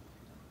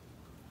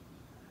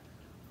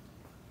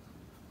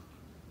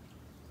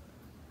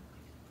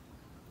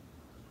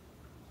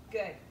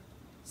 Good.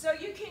 So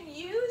you can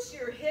use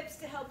your hips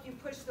to help you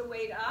push the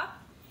weight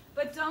up,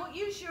 but don't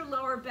use your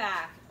lower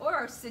back.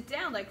 Or sit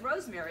down like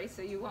Rosemary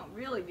so you won't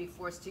really be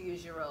forced to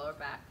use your lower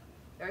back.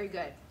 Very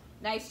good.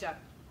 Nice job.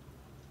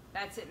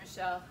 That's it,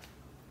 Michelle.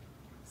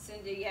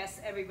 Cindy,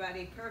 yes,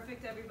 everybody.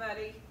 Perfect,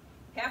 everybody.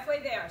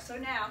 Halfway there. So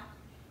now,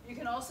 you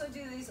can also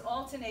do these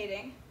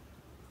alternating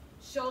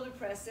shoulder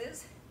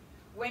presses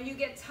when you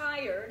get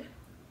tired,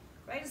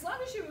 right? As long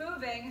as you're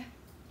moving,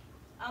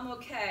 I'm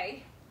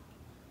okay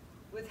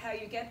with how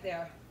you get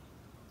there.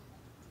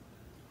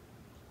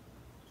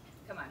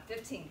 Come on,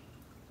 15.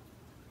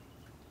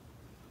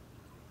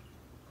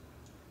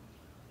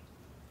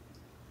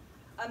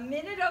 A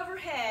minute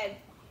overhead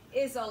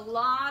is a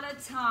lot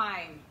of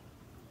time,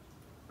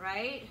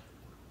 right?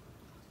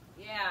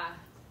 Yeah,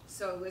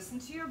 so listen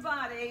to your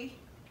body.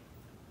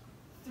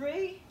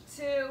 3,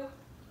 2,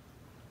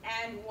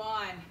 and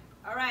 1.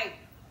 All right,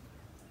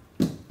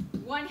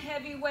 one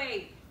heavy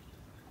weight.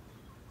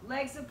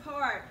 Legs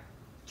apart.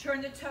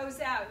 Turn the toes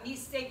out. Knees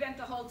stay bent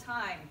the whole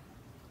time.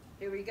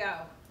 Here we go.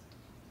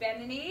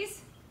 Bend the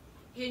knees,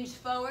 hinge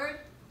forward,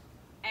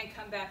 and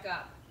come back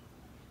up.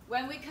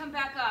 When we come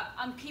back up,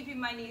 I'm keeping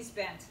my knees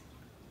bent.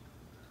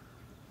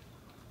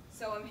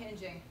 So I'm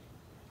hinging.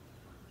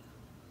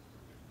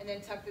 And then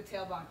tuck the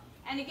tailbone.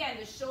 And again,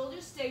 the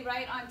shoulders stay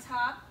right on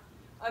top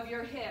of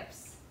your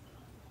hips.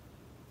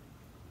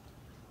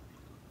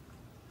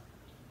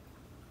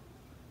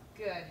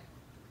 Good.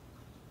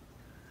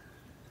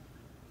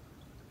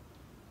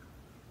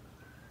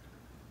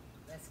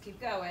 Let's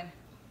keep going.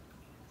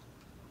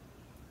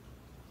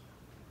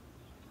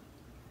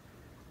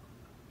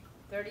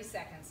 "30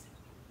 seconds.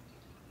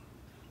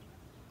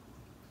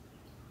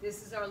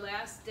 This is our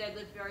last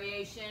deadlift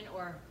variation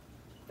or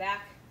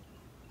back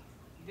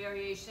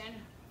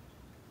variation.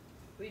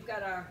 We've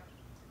got our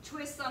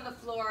twists on the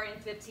floor in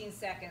 15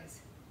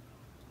 seconds.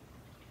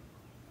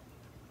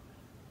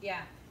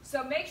 Yeah,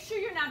 so make sure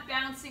you're not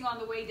bouncing on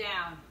the way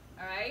down,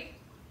 all right?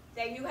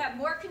 That you have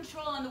more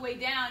control on the way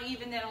down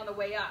even than on the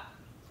way up.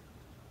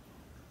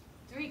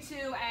 3,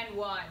 2, and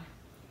 1.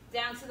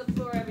 Down to the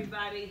floor,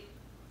 everybody.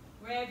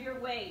 Grab your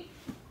weight.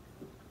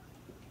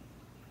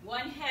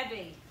 1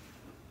 heavy,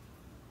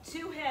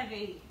 2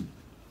 heavy,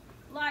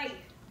 light.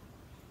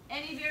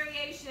 Any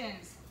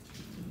variations?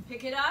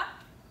 Pick it up.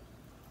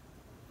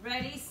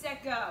 Ready,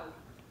 set, go.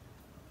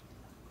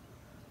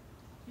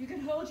 You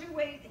can hold your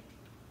weight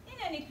in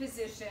any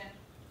position.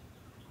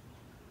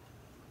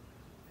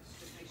 Let's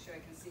just make sure I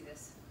can see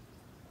this.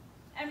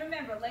 And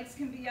remember, legs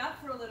can be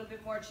up for a little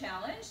bit more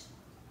challenge.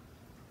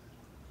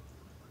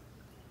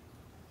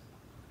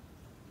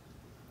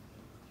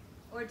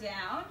 Or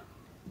down.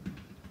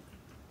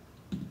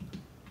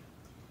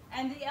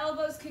 And the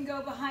elbows can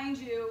go behind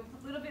you,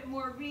 a little bit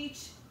more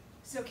reach,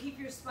 so keep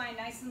your spine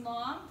nice and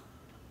long.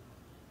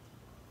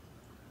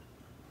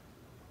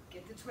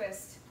 Get the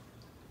twist.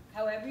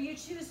 However you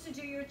choose to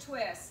do your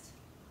twist.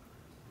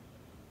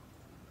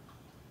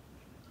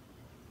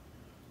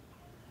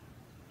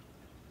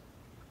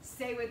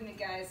 Stay with me,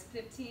 guys.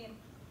 15,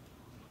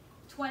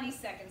 20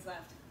 seconds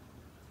left.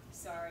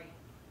 Sorry,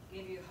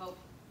 gave you hope.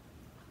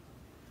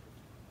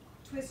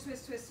 Twist,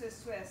 twist, twist,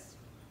 twist, twist.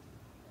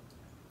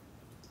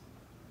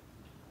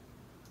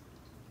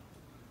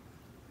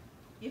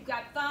 You've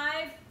got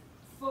 5,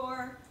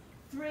 4,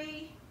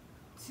 3,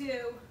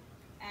 2,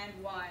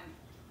 and 1.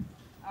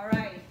 All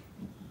right.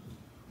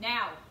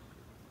 Now,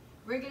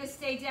 we're going to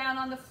stay down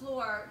on the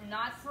floor,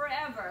 not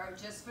forever,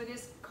 just for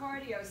this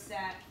cardio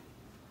set.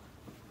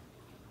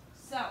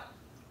 So,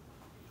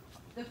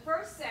 the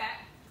first set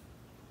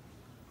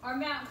are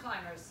mountain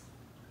climbers.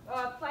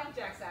 Plank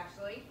jacks,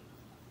 actually.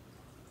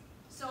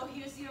 So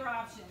here's your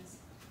options.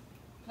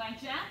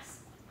 Plank jacks,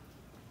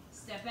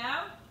 step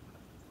out,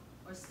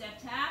 or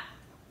step tap.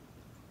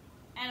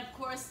 And of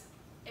course,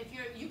 if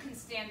you can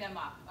stand them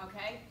up,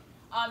 okay?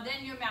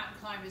 Then your mountain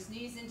climbers,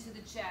 knees into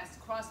the chest,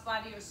 cross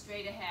body or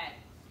straight ahead.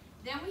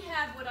 Then we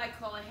have what I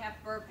call a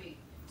half burpee.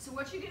 So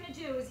what you're gonna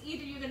do is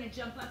either you're gonna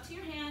jump up to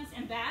your hands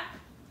and back,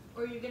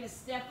 or you're gonna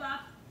step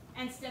up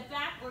and step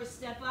back, or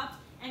step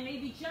up and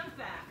maybe jump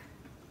back.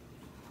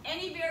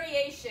 Any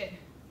variation,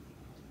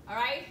 all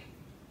right?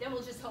 Then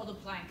we'll just hold a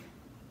plank.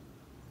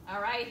 All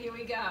right, here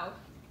we go.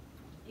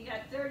 You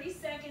got 30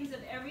 seconds of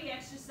every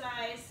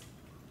exercise,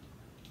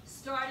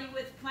 starting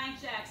with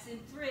plank jacks in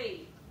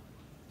 3,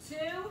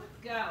 2,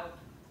 go.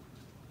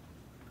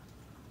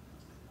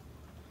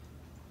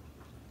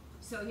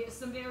 So here's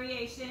some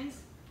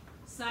variations.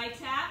 Side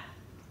tap,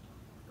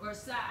 or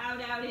out,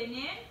 out,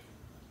 in,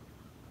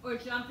 or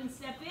jump and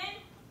step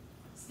in,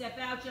 step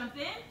out, jump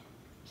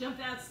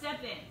out,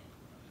 step in.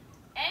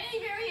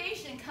 Any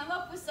variation, come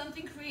up with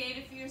something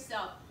creative for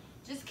yourself.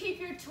 Just keep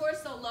your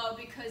torso low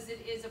because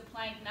it is a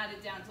plank, not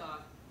a down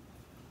dog.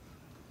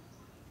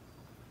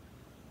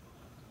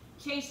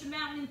 Change to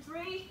mountain in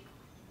 3,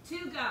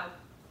 2, go.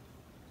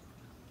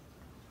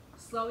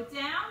 Slow it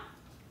down.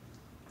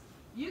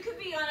 You could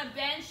be on a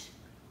bench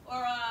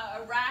or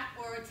a rack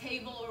or a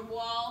table or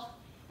wall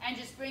and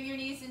just bring your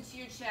knees into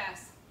your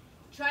chest.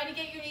 Try to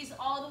get your knees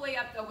all the way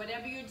up though,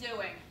 whatever you're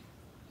doing.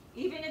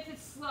 Even if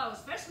it's slow,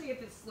 especially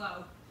if it's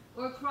slow,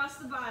 or across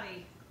the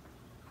body.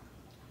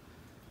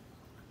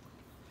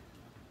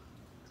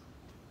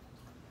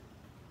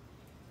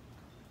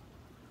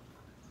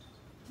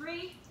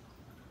 Three,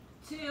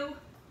 2,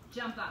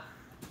 jump up,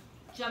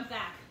 jump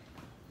back.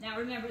 Now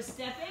remember,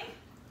 stepping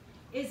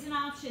is an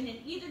option in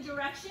either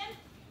direction.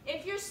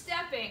 If you're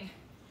stepping,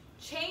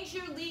 change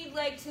your lead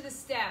leg to the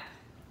step,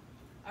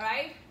 all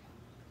right?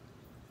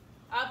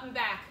 Up and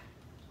back,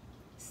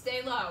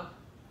 stay low,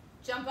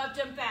 jump up,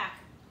 jump back.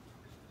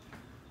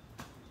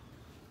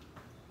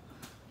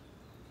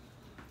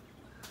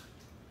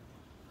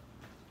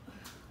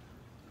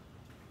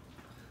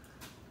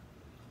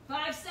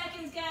 Five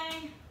seconds,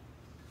 gang.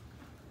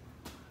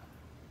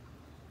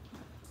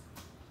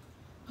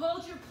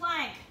 Hold your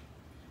plank.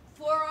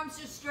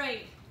 Forearms are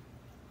straight.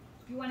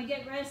 If you want to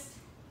get wrist,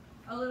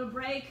 a little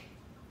break,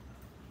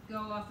 go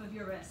off of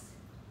your wrist.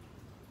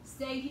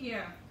 Stay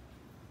here.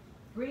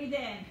 Breathe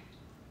in.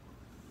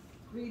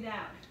 Breathe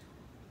out.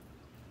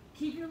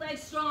 Keep your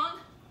legs strong.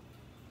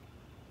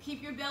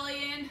 Keep your belly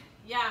in.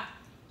 Yeah.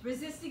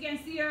 Resist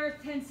against the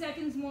earth. 10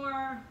 seconds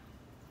more.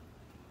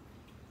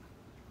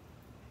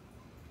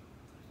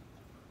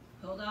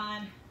 Hold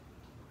on.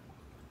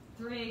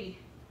 3,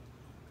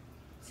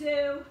 2,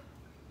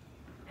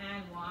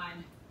 and 1.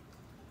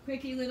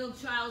 Quickie little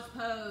child's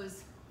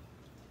pose.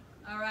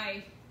 All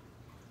right.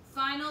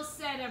 Final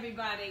set,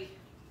 everybody.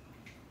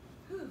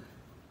 Whew.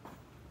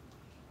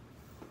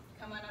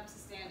 Come on up to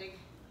standing.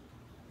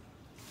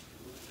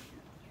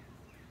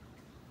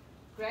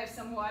 Grab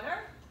some water.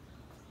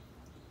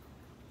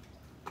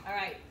 All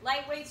right,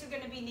 light weights are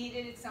going to be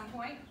needed at some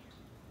point.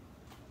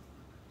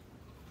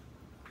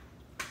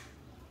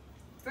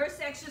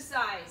 First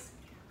exercise,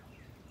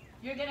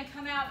 you're going to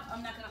come out,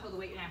 I'm not going to hold the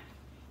weight now.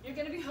 You're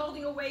going to be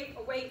holding a weight,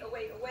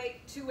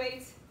 2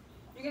 weights.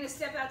 You're going to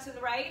step out to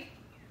the right,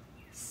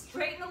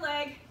 straighten the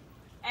leg,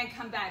 and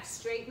come back.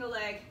 Straighten the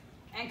leg,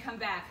 and come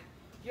back.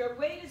 Your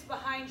weight is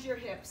behind your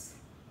hips,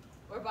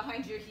 or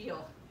behind your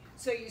heel.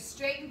 So you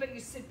straighten, but you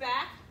sit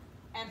back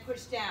and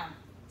push down.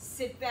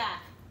 Sit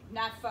back,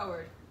 not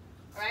forward.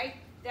 All right?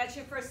 That's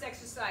your first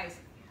exercise.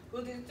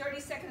 We'll do 30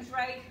 seconds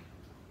right,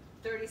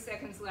 30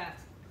 seconds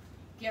left.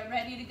 Get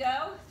ready to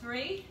go.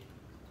 3,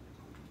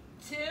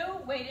 2,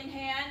 weight in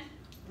hand,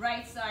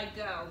 right side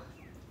go.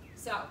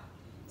 So,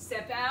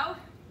 step out,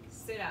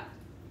 sit up.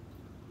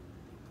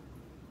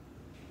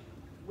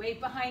 Weight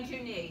behind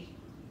your knee.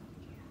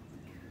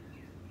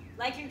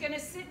 Like you're going to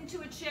sit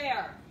into a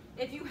chair.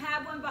 If you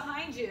have one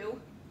behind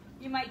you,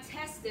 you might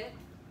test it.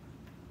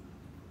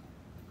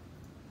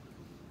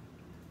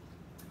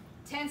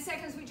 10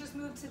 seconds, we just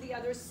move to the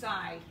other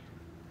side.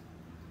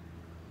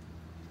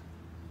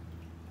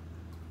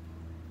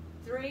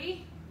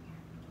 3,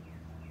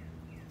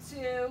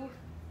 2,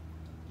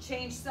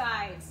 change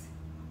sides.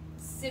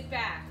 Sit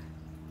back.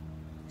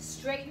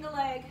 Straighten the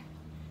leg.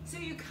 So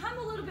you come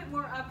a little bit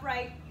more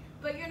upright,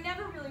 but you're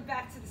never really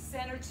back to the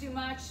center too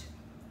much.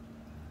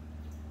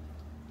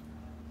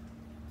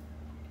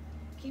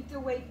 Keep the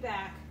weight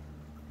back.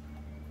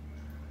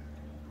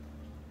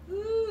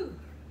 Woo.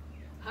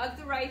 Hug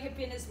the right hip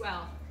in as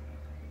well.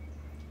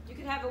 You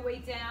could have a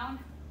weight down.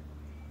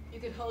 You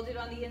could hold it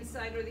on the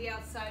inside or the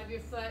outside of your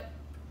foot.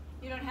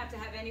 You don't have to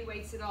have any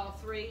weights at all.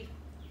 3,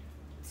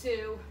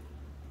 2,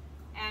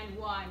 and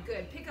 1.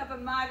 Good. Pick up a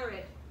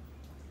moderate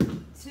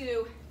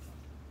to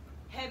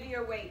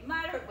heavier weight.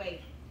 Moderate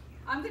weight.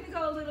 I'm going to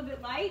go a little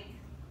bit light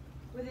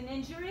with an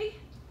injury.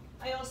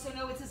 I also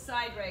know it's a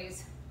side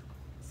raise.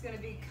 It's going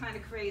to be kind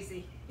of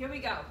crazy. Here we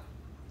go.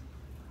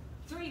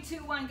 3, 2,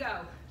 1, go.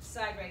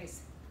 Side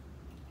raise.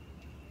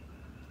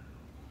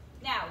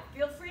 Now,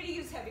 feel free to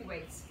use heavy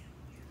weights.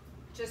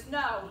 Just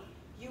know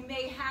you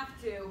may have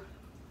to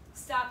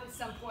stop at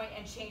some point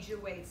and change your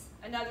weights.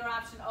 Another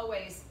option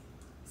always,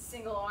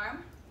 single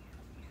arm,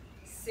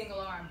 single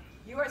arm.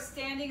 You are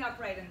standing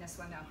upright in this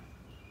one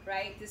though,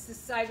 right? This is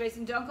side raise,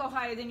 and don't go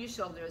higher than your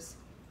shoulders.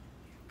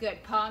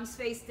 Good, palms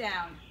face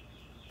down.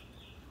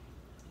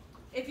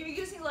 If you're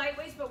using light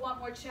weights but want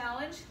more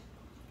challenge,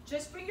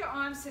 just bring your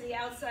arms to the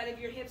outside of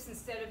your hips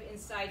instead of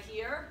inside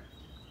here,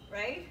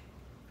 right?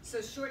 So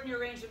shorten your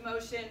range of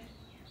motion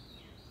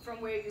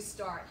from where you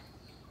start.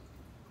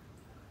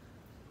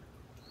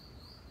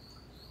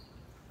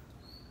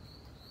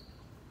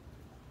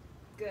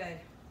 Good.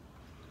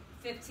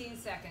 15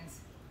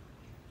 seconds.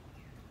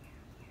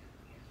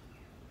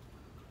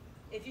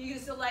 If you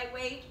use the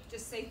lightweight,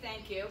 just say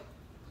thank you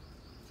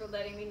for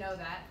letting me know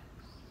that.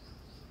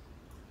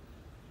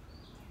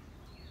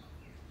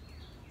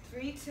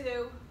 3,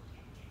 2,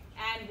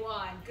 and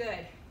 1.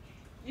 Good.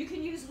 You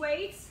can use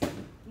weights.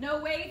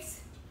 No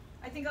weights.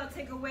 I think I'll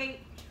take a weight.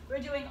 We're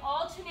doing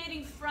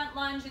alternating front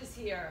lunges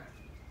here.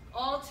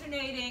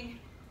 Alternating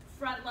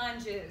front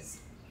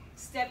lunges.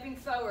 Stepping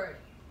forward.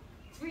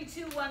 3,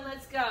 2, 1,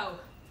 let's go.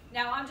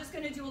 Now I'm just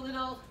going to do a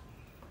little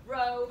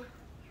row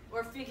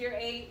or figure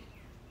 8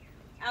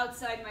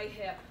 outside my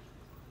hip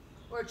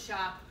or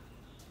chop,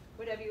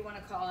 whatever you want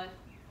to call it.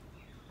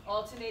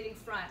 Alternating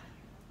front.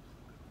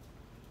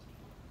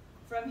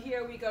 From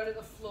here we go to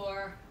the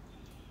floor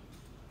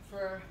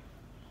for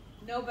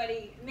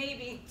nobody,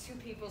 maybe 2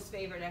 people's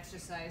favorite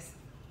exercise.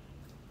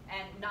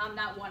 And I'm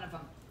not one of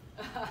them.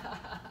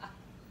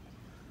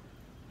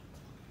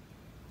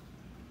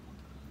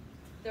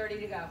 30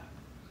 to go.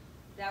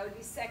 That would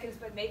be seconds,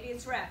 but maybe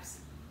it's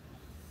reps.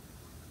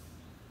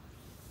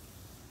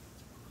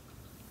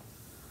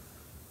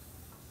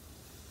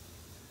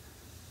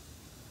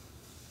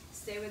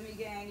 Stay with me,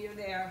 gang, you're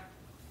there.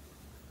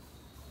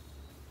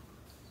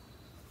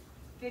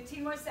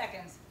 15 more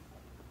seconds.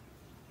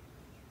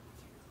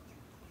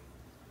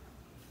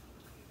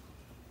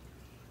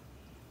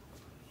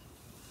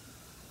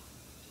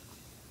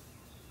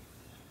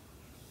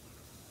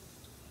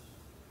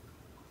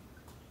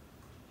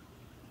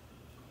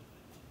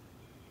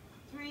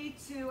 Three,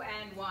 2,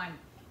 and 1.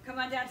 Come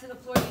on down to the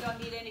floor. You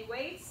don't need any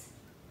weights.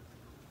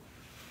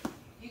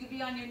 You can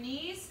be on your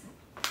knees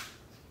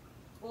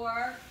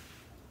or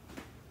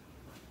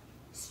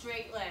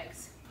straight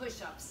legs,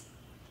 push-ups.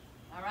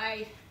 All All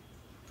right.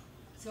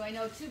 So I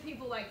know 2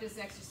 people like this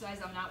exercise.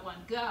 I'm not one.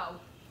 Go.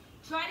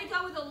 Try to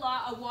go with a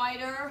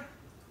wider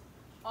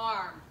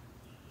arm.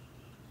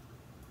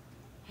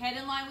 Head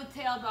in line with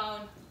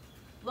tailbone.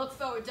 Look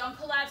forward. Don't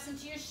collapse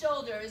into your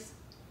shoulders.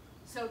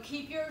 So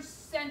keep your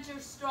center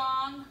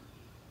strong.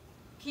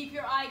 Keep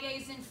your eye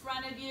gaze in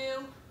front of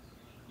you.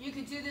 You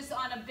could do this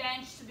on a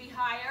bench to be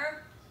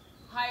higher.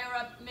 Higher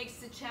up makes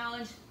the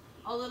challenge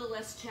a little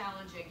less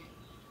challenging.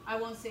 I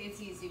won't say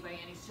it's easy by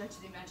any stretch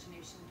of the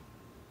imagination.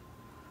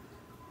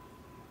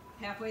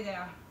 Halfway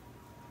there.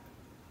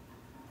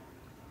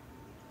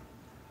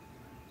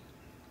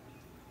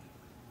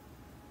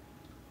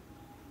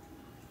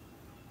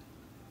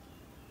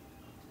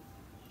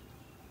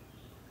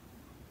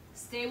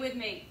 Stay with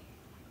me.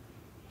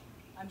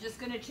 I'm just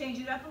going to change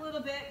it up a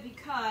little bit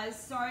because,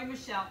 sorry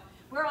Michelle,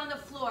 we're on the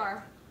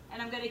floor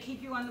and I'm going to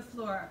keep you on the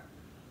floor.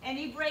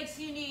 Any breaks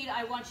you need,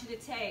 I want you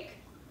to take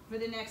for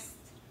the next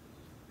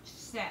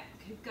set.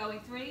 Keep going.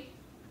 3,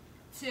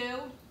 2,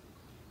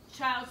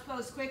 child's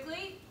pose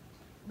quickly.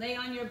 Lay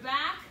on your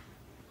back.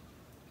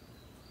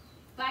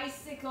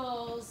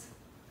 Bicycles.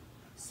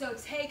 So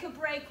take a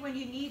break when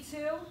you need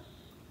to.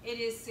 It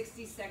is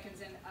 60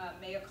 seconds and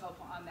mea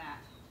culpa on that.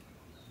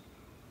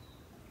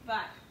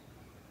 But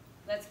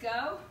let's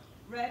go.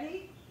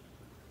 Ready?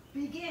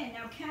 Begin.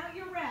 Now count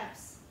your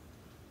reps.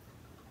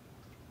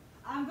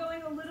 I'm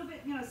going a little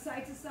bit,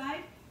 side to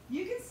side.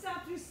 You can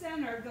stop through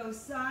center. Go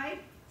side,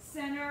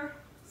 center,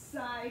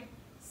 side,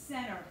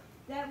 center.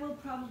 That will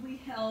probably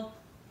help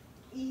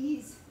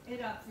ease it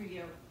up for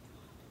you.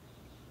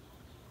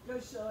 Go,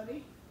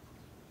 Shorty.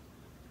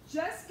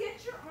 Just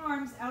get your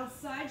arms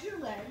outside your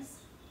legs,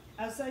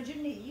 outside your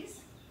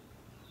knees.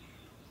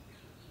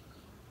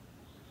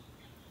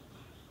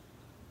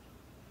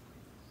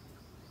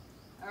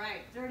 All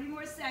right, 30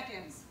 more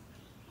seconds.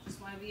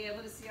 Just want to be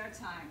able to see our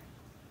time.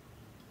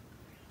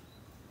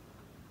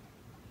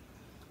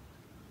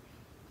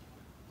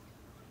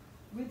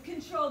 With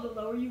control, the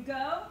lower you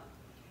go,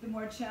 the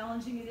more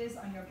challenging it is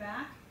on your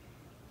back,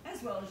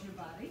 as well as your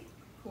body,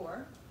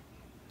 core.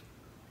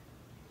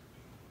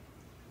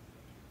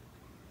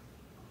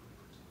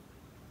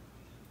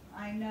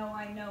 I know,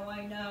 I know,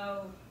 I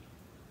know.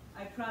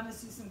 I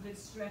promise you some good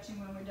stretching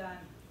when we're done.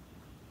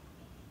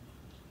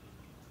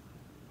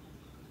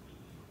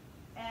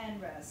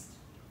 And rest.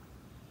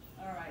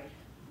 All right.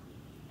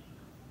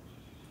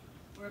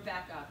 We're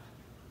back up.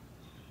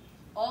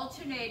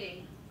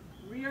 Alternating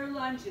rear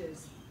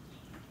lunges.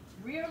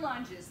 Rear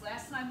lunges.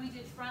 Last time we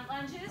did front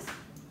lunges.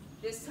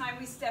 This time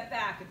we step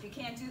back. If you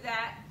can't do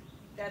that,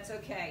 that's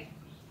okay.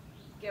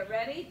 Get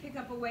ready. Pick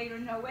up a weight or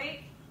no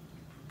weight.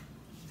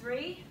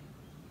 3,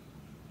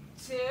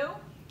 2,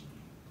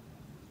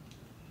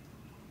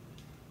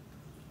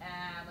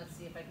 and let's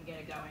see if I can get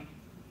it going.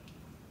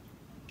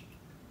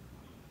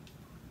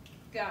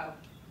 Go.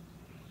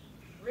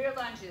 Rear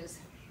lunges.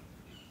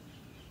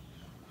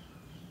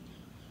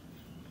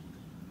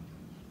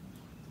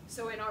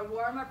 So in our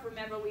warm-up,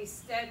 remember we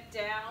step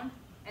down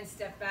and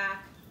step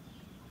back.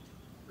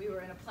 We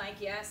were in a plank,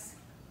 yes?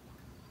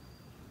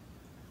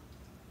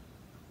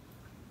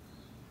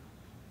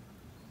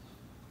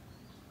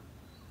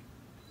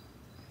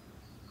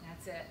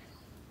 That's it.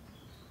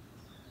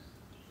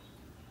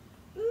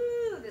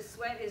 Ooh, the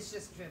sweat is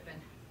just dripping.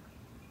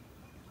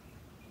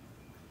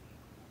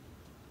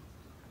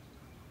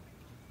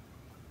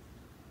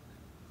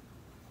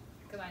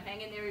 Come on,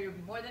 hang in there. You're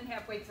more than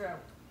halfway through.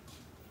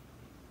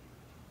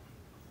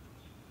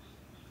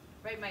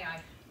 Right in my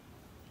eye.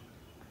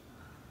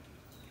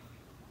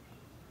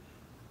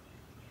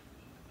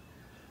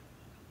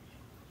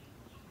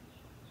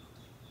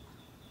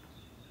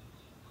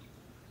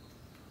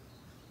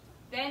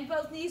 Bend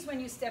both knees when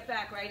you step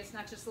back, right? It's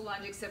not just the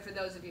lunge, except for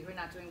those of you who are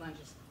not doing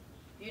lunges.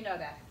 You know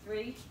that.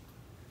 3,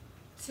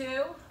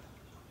 2,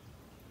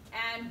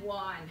 and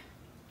 1.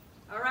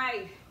 All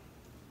right.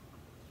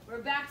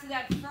 We're back to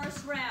that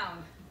first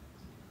round.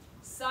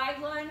 Side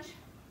lunge,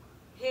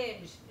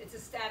 hinge. It's a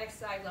static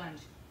side lunge.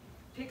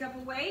 Pick up a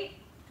weight.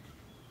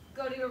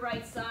 Go to your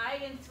right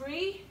side in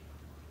 3,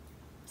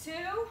 2,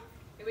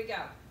 here we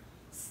go.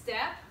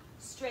 Step,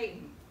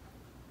 straighten.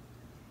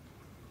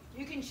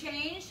 You can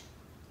change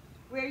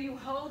where you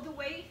hold the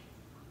weight,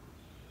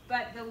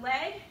 but the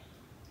leg,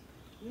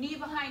 knee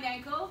behind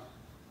ankle.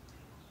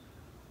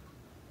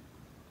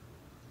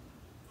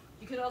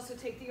 You could also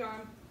take the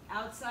arm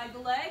outside the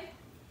leg,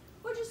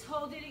 or just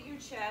hold it at your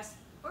chest,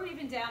 or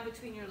even down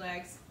between your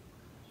legs.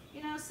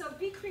 You know, so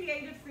be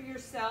creative for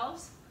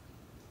yourselves.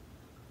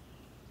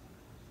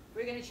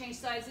 We're gonna change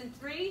sides in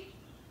 3,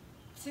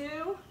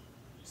 2,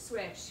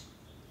 switch.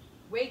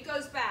 Weight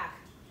goes back.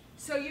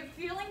 So you're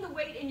feeling the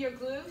weight in your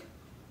glute.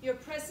 You're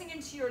pressing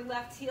into your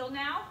left heel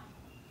now.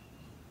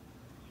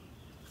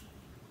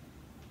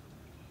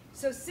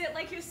 So sit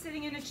like you're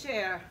sitting in a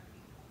chair.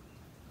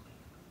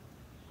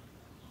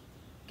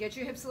 Get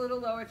your hips a little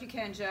lower if you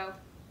can, Joe.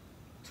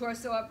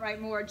 Torso upright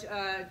more,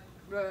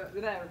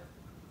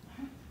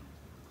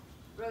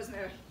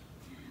 Rosemary.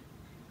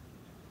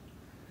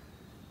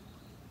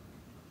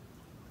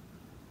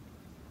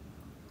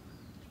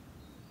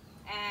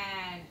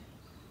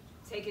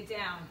 take it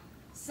down.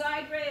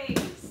 Side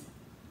raise,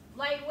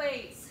 light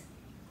weights.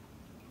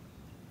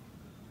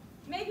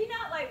 Maybe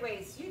not light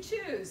weights, you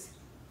choose.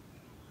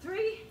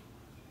 3,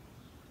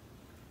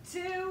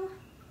 2,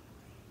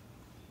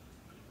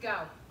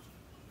 go.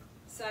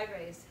 Side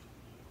raise.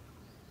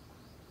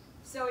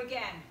 So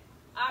again,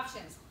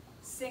 options,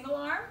 single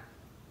arm,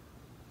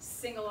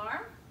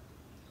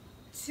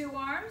 2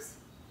 arms,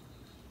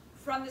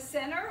 from the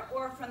center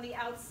or from the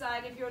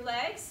outside of your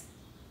legs.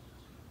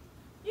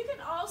 You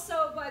can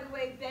also, by the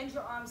way, bend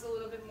your arms a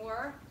little bit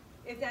more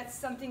if that's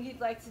something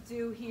you'd like to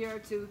do here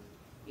to,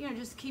 you know,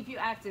 just keep you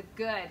active.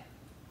 Good.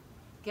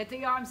 Get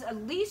the arms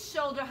at least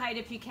shoulder height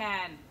if you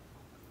can,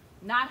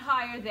 not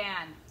higher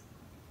than.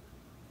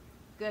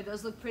 Good,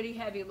 those look pretty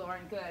heavy,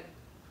 Lauren, good.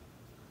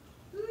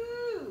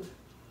 Woo!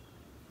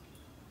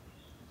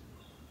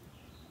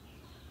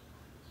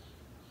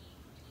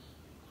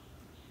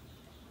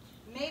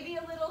 Maybe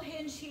a little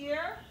hinge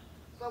here,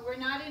 but we're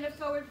not in a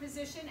forward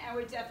position and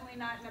we're definitely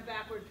not in a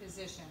backward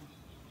position.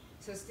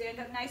 So stand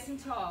up nice and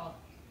tall.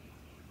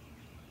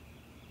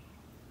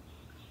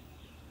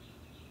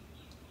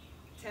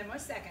 10 more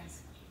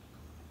seconds.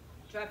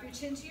 Drop your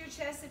chin to your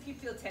chest if you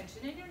feel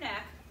tension in your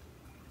neck.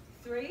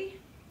 3,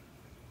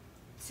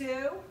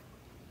 2,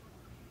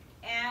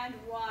 and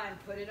 1.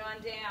 Put it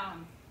on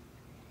down.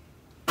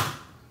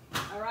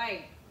 All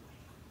right.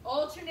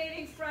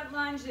 Alternating front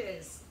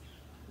lunges,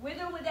 with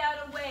or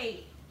without a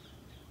weight.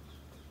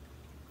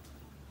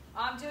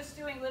 I'm just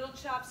doing little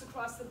chops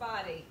across the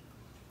body.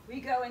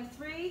 We go in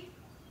 3,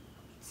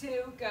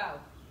 2, go.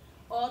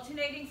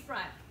 Alternating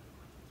front.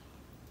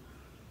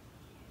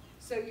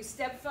 So you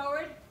step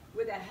forward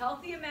with a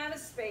healthy amount of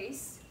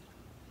space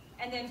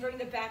and then bring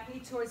the back knee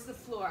towards the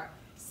floor.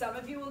 Some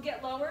of you will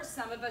get lower,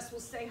 some of us will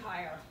stay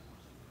higher.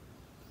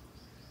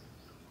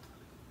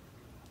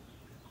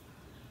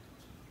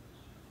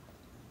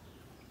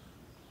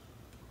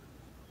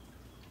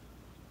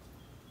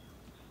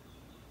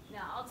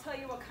 Now, I'll tell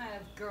you what kind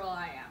of girl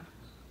I am.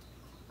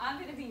 I'm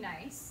going to be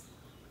nice.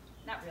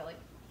 Not really.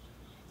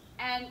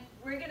 And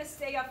we're going to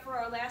stay up for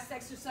our last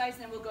exercise,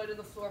 and then we'll go to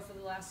the floor for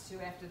the last 2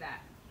 after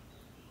that.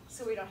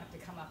 So we don't have to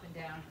come up and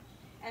down.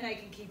 And I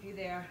can keep you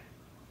there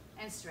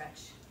and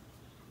stretch.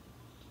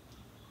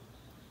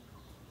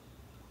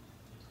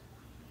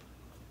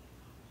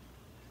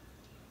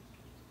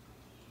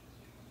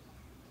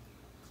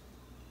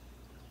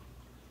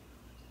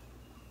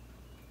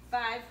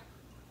 Five,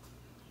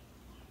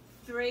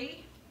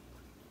 3,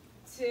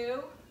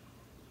 2,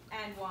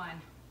 and 1.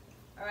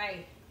 All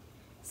right,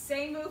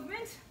 same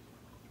movement,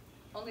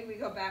 only we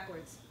go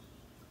backwards.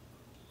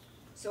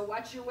 So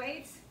watch your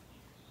weights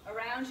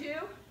around you,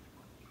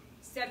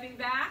 stepping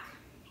back,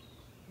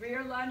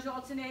 rear lunge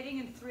alternating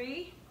in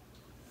 3,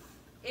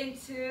 in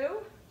 2,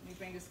 let me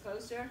bring this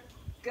closer,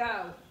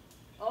 go,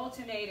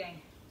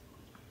 alternating.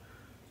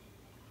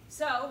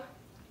 So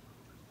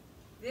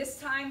this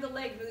time the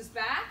leg moves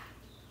back,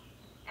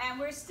 and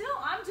we're still,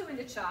 I'm doing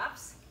the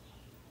chops.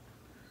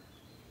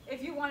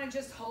 If you want to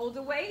just hold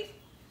the weight,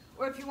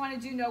 or if you want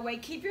to do no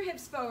weight, keep your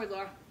hips forward,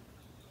 Laura.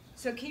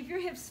 So keep your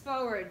hips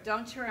forward,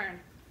 don't turn.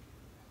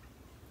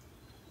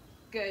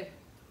 Good.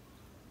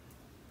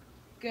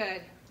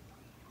 Good.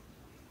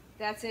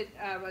 That's it,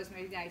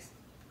 Rosemary, nice.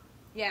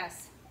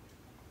 Yes.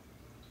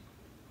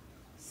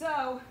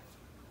 So,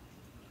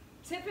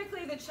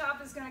 typically the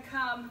chop is going to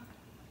come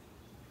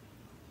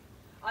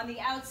on the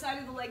outside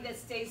of the leg that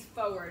stays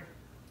forward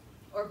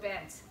or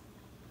bent.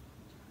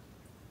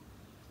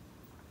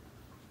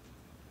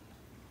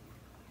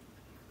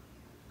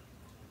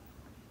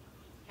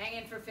 Hang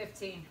in for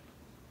 15.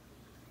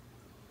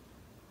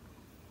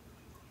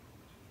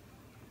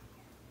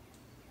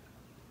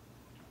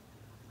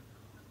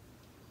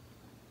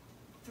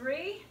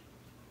 Three,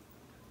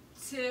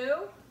 2,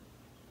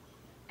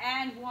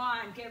 and 1.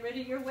 Get rid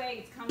of your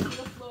weights. Come to the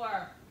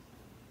floor.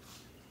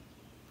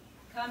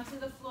 Come to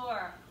the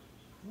floor.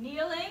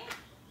 Kneeling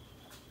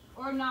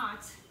or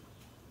not.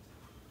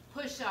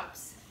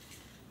 Push-ups.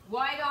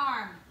 Wide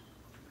arm.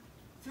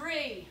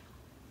 3,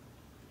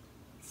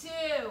 2,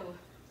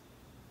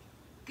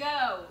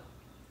 go.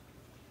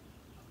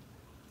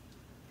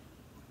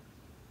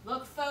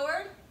 Look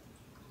forward.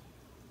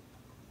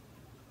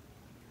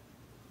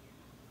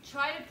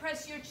 Try to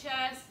press your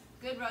chest.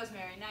 Good,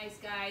 Rosemary. Nice,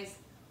 guys.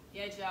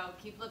 Yeah, Joe.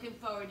 Keep looking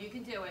forward. You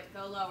can do it.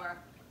 Go lower.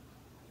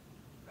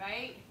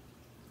 Right?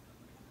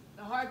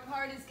 The hard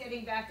part is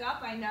getting back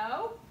up, I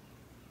know.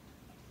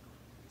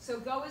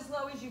 So go as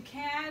low as you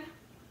can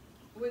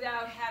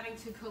without having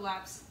to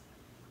collapse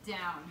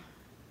down.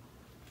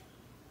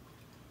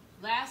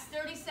 Last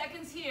 30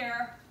 seconds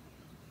here.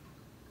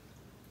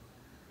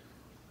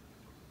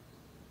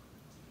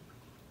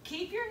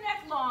 Keep your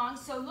neck long,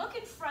 so look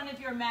in front of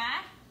your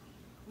mat.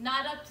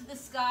 Not up to the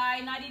sky,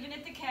 not even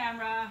at the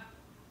camera.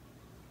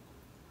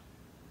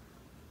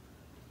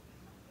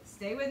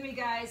 Stay with me,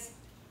 guys.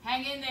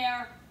 Hang in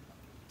there.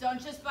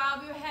 Don't just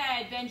bob your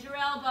head. Bend your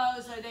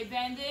elbows. Are they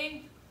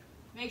bending?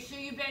 Make sure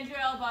you bend your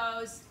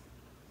elbows.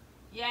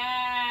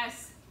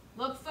 Yes.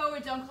 Look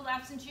forward. Don't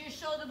collapse into your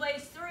shoulder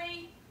blades.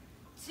 3,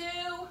 2,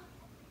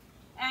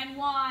 and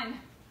 1.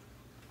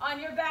 On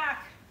your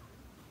back.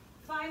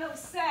 Final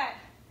set.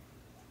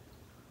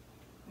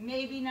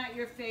 Maybe not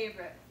your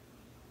favorite.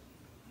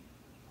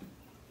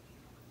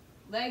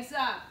 Legs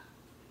up.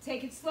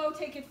 Take it slow,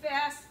 take it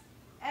fast,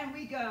 and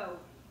we go.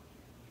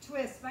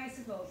 Twist,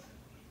 bicycles.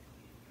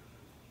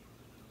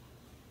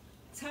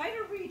 Try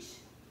to reach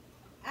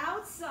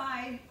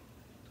outside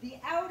the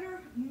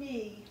outer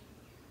knee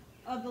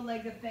of the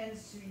leg that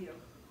bends to you.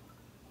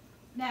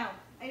 Now,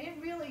 I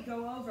didn't really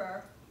go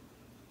over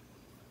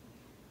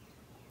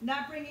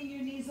not bringing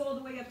your knees all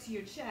the way up to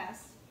your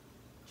chest.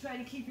 Try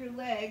to keep your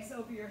legs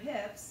over your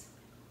hips.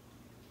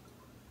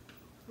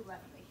 Who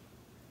left me?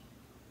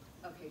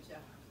 Okay, Joe.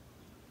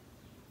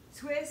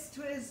 Twist,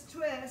 twist,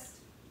 twist.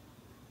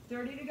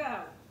 30 to go.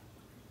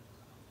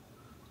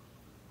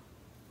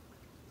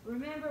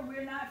 Remember,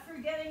 we're not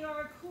forgetting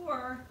our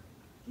core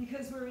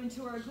because we're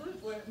into our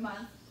glute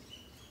month.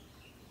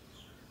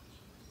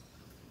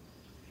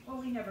 Well,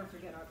 we never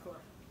forget our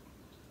core.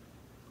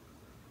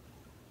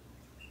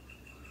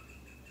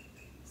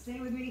 Stay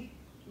with me.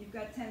 You've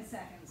got 10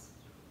 seconds.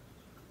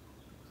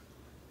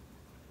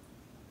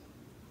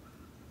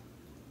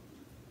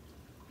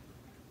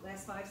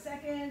 Last 5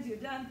 seconds. You're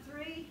done.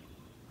 3,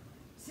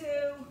 2,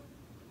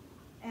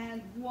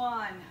 and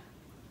 1.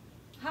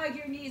 Hug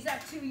your knees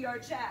up to your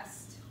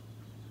chest.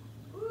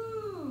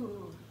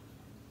 Ooh.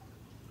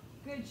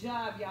 Good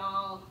job,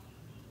 y'all.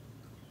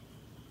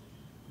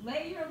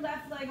 Lay your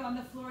left leg on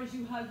the floor as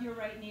you hug your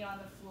right knee on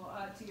the floor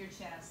to your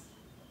chest.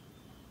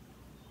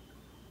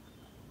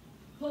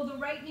 Pull the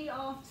right knee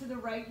off to the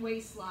right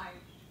waistline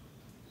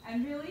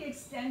and really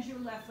extend your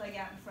left leg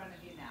out in front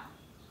of you now.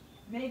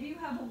 Maybe you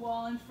have a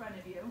wall in front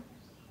of you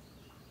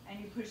and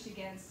you push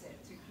against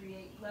it to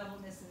create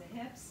levelness in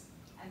the hips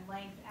and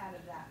length out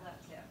of that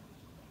left hip.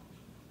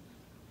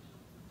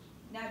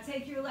 Now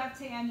take your left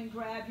hand and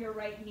grab your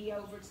right knee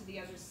over to the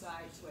other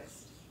side,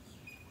 twist.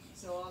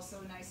 So also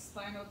a nice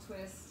spinal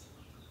twist.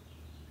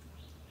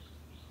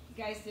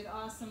 You guys did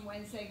awesome.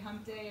 Wednesday,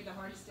 hump day, the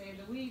hardest day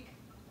of the week.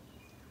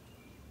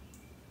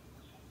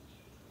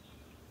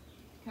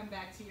 Come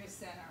back to your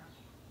center.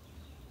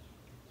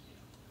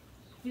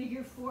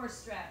 Figure 4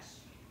 stretch.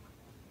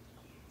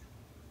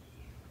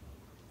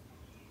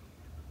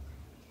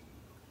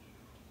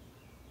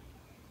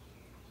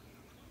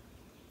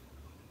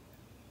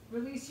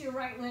 Release your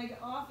right leg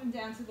off and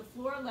down to the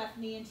floor, left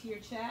knee into your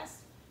chest.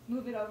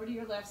 Move it over to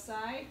your left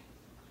side.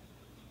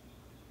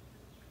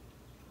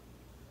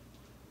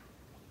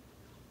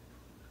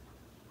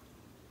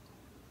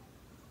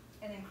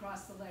 And then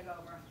cross the leg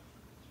over.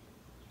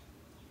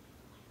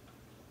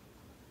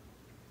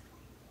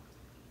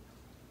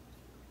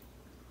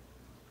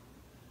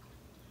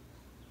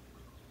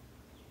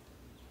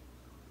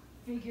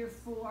 Figure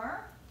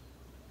 4.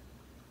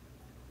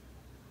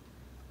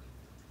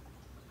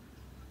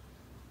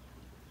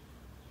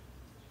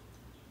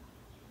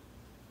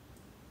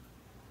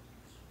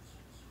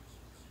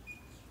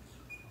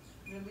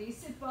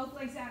 Release it, both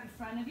legs out in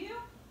front of you,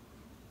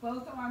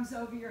 both arms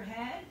over your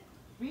head.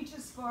 Reach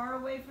as far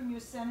away from your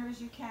center as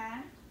you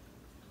can.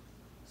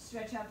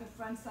 Stretch out the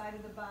front side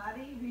of the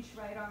body. Reach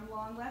right arm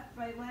long, left,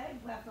 right leg,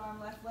 left arm,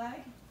 left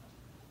leg.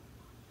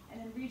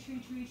 And then reach,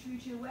 reach, reach,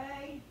 reach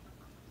away.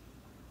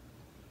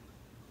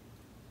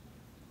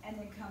 And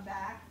then come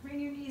back. Bring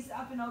your knees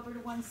up and over to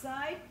one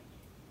side.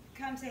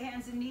 Come to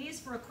hands and knees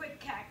for a quick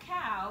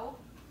cat-cow.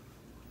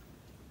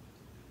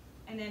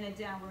 And then a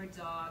downward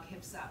dog,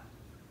 hips up.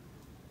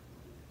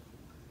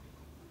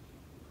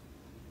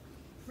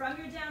 From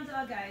your down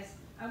dog, guys,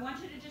 I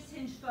want you to just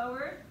hinge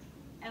forward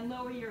and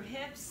lower your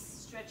hips,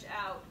 stretch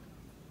out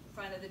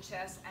front of the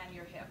chest and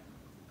your hip.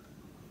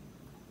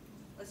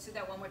 Let's do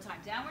that one more time.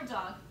 Downward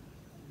dog.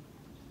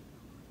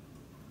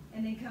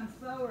 And then come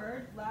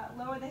forward,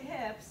 lower the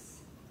hips.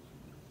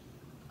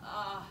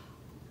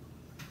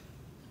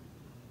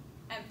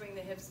 And bring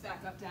the hips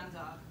back up, down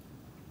dog.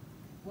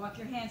 Walk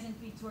your hands and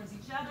feet towards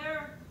each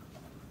other.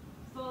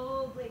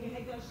 Fold, let your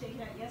head go, shake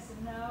it out, yes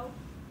and no.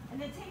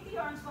 And then take the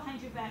arms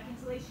behind your back,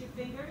 interlace your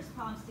fingers,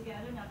 palms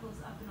together, knuckles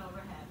up and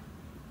overhead.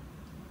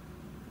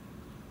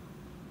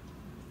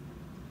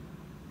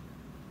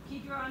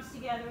 Keep your arms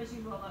together as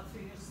you roll up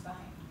through your spine.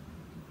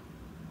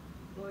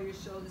 Lower your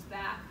shoulders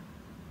back.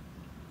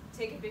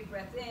 Take a big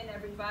breath in,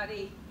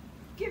 everybody.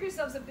 Give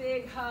yourselves a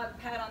big hug,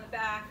 pat on the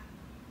back.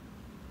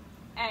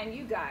 And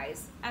you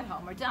guys at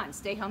home are done.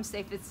 Stay home,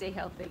 stay fit, stay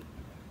healthy.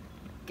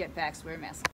 Get vaxxed, wear a mask.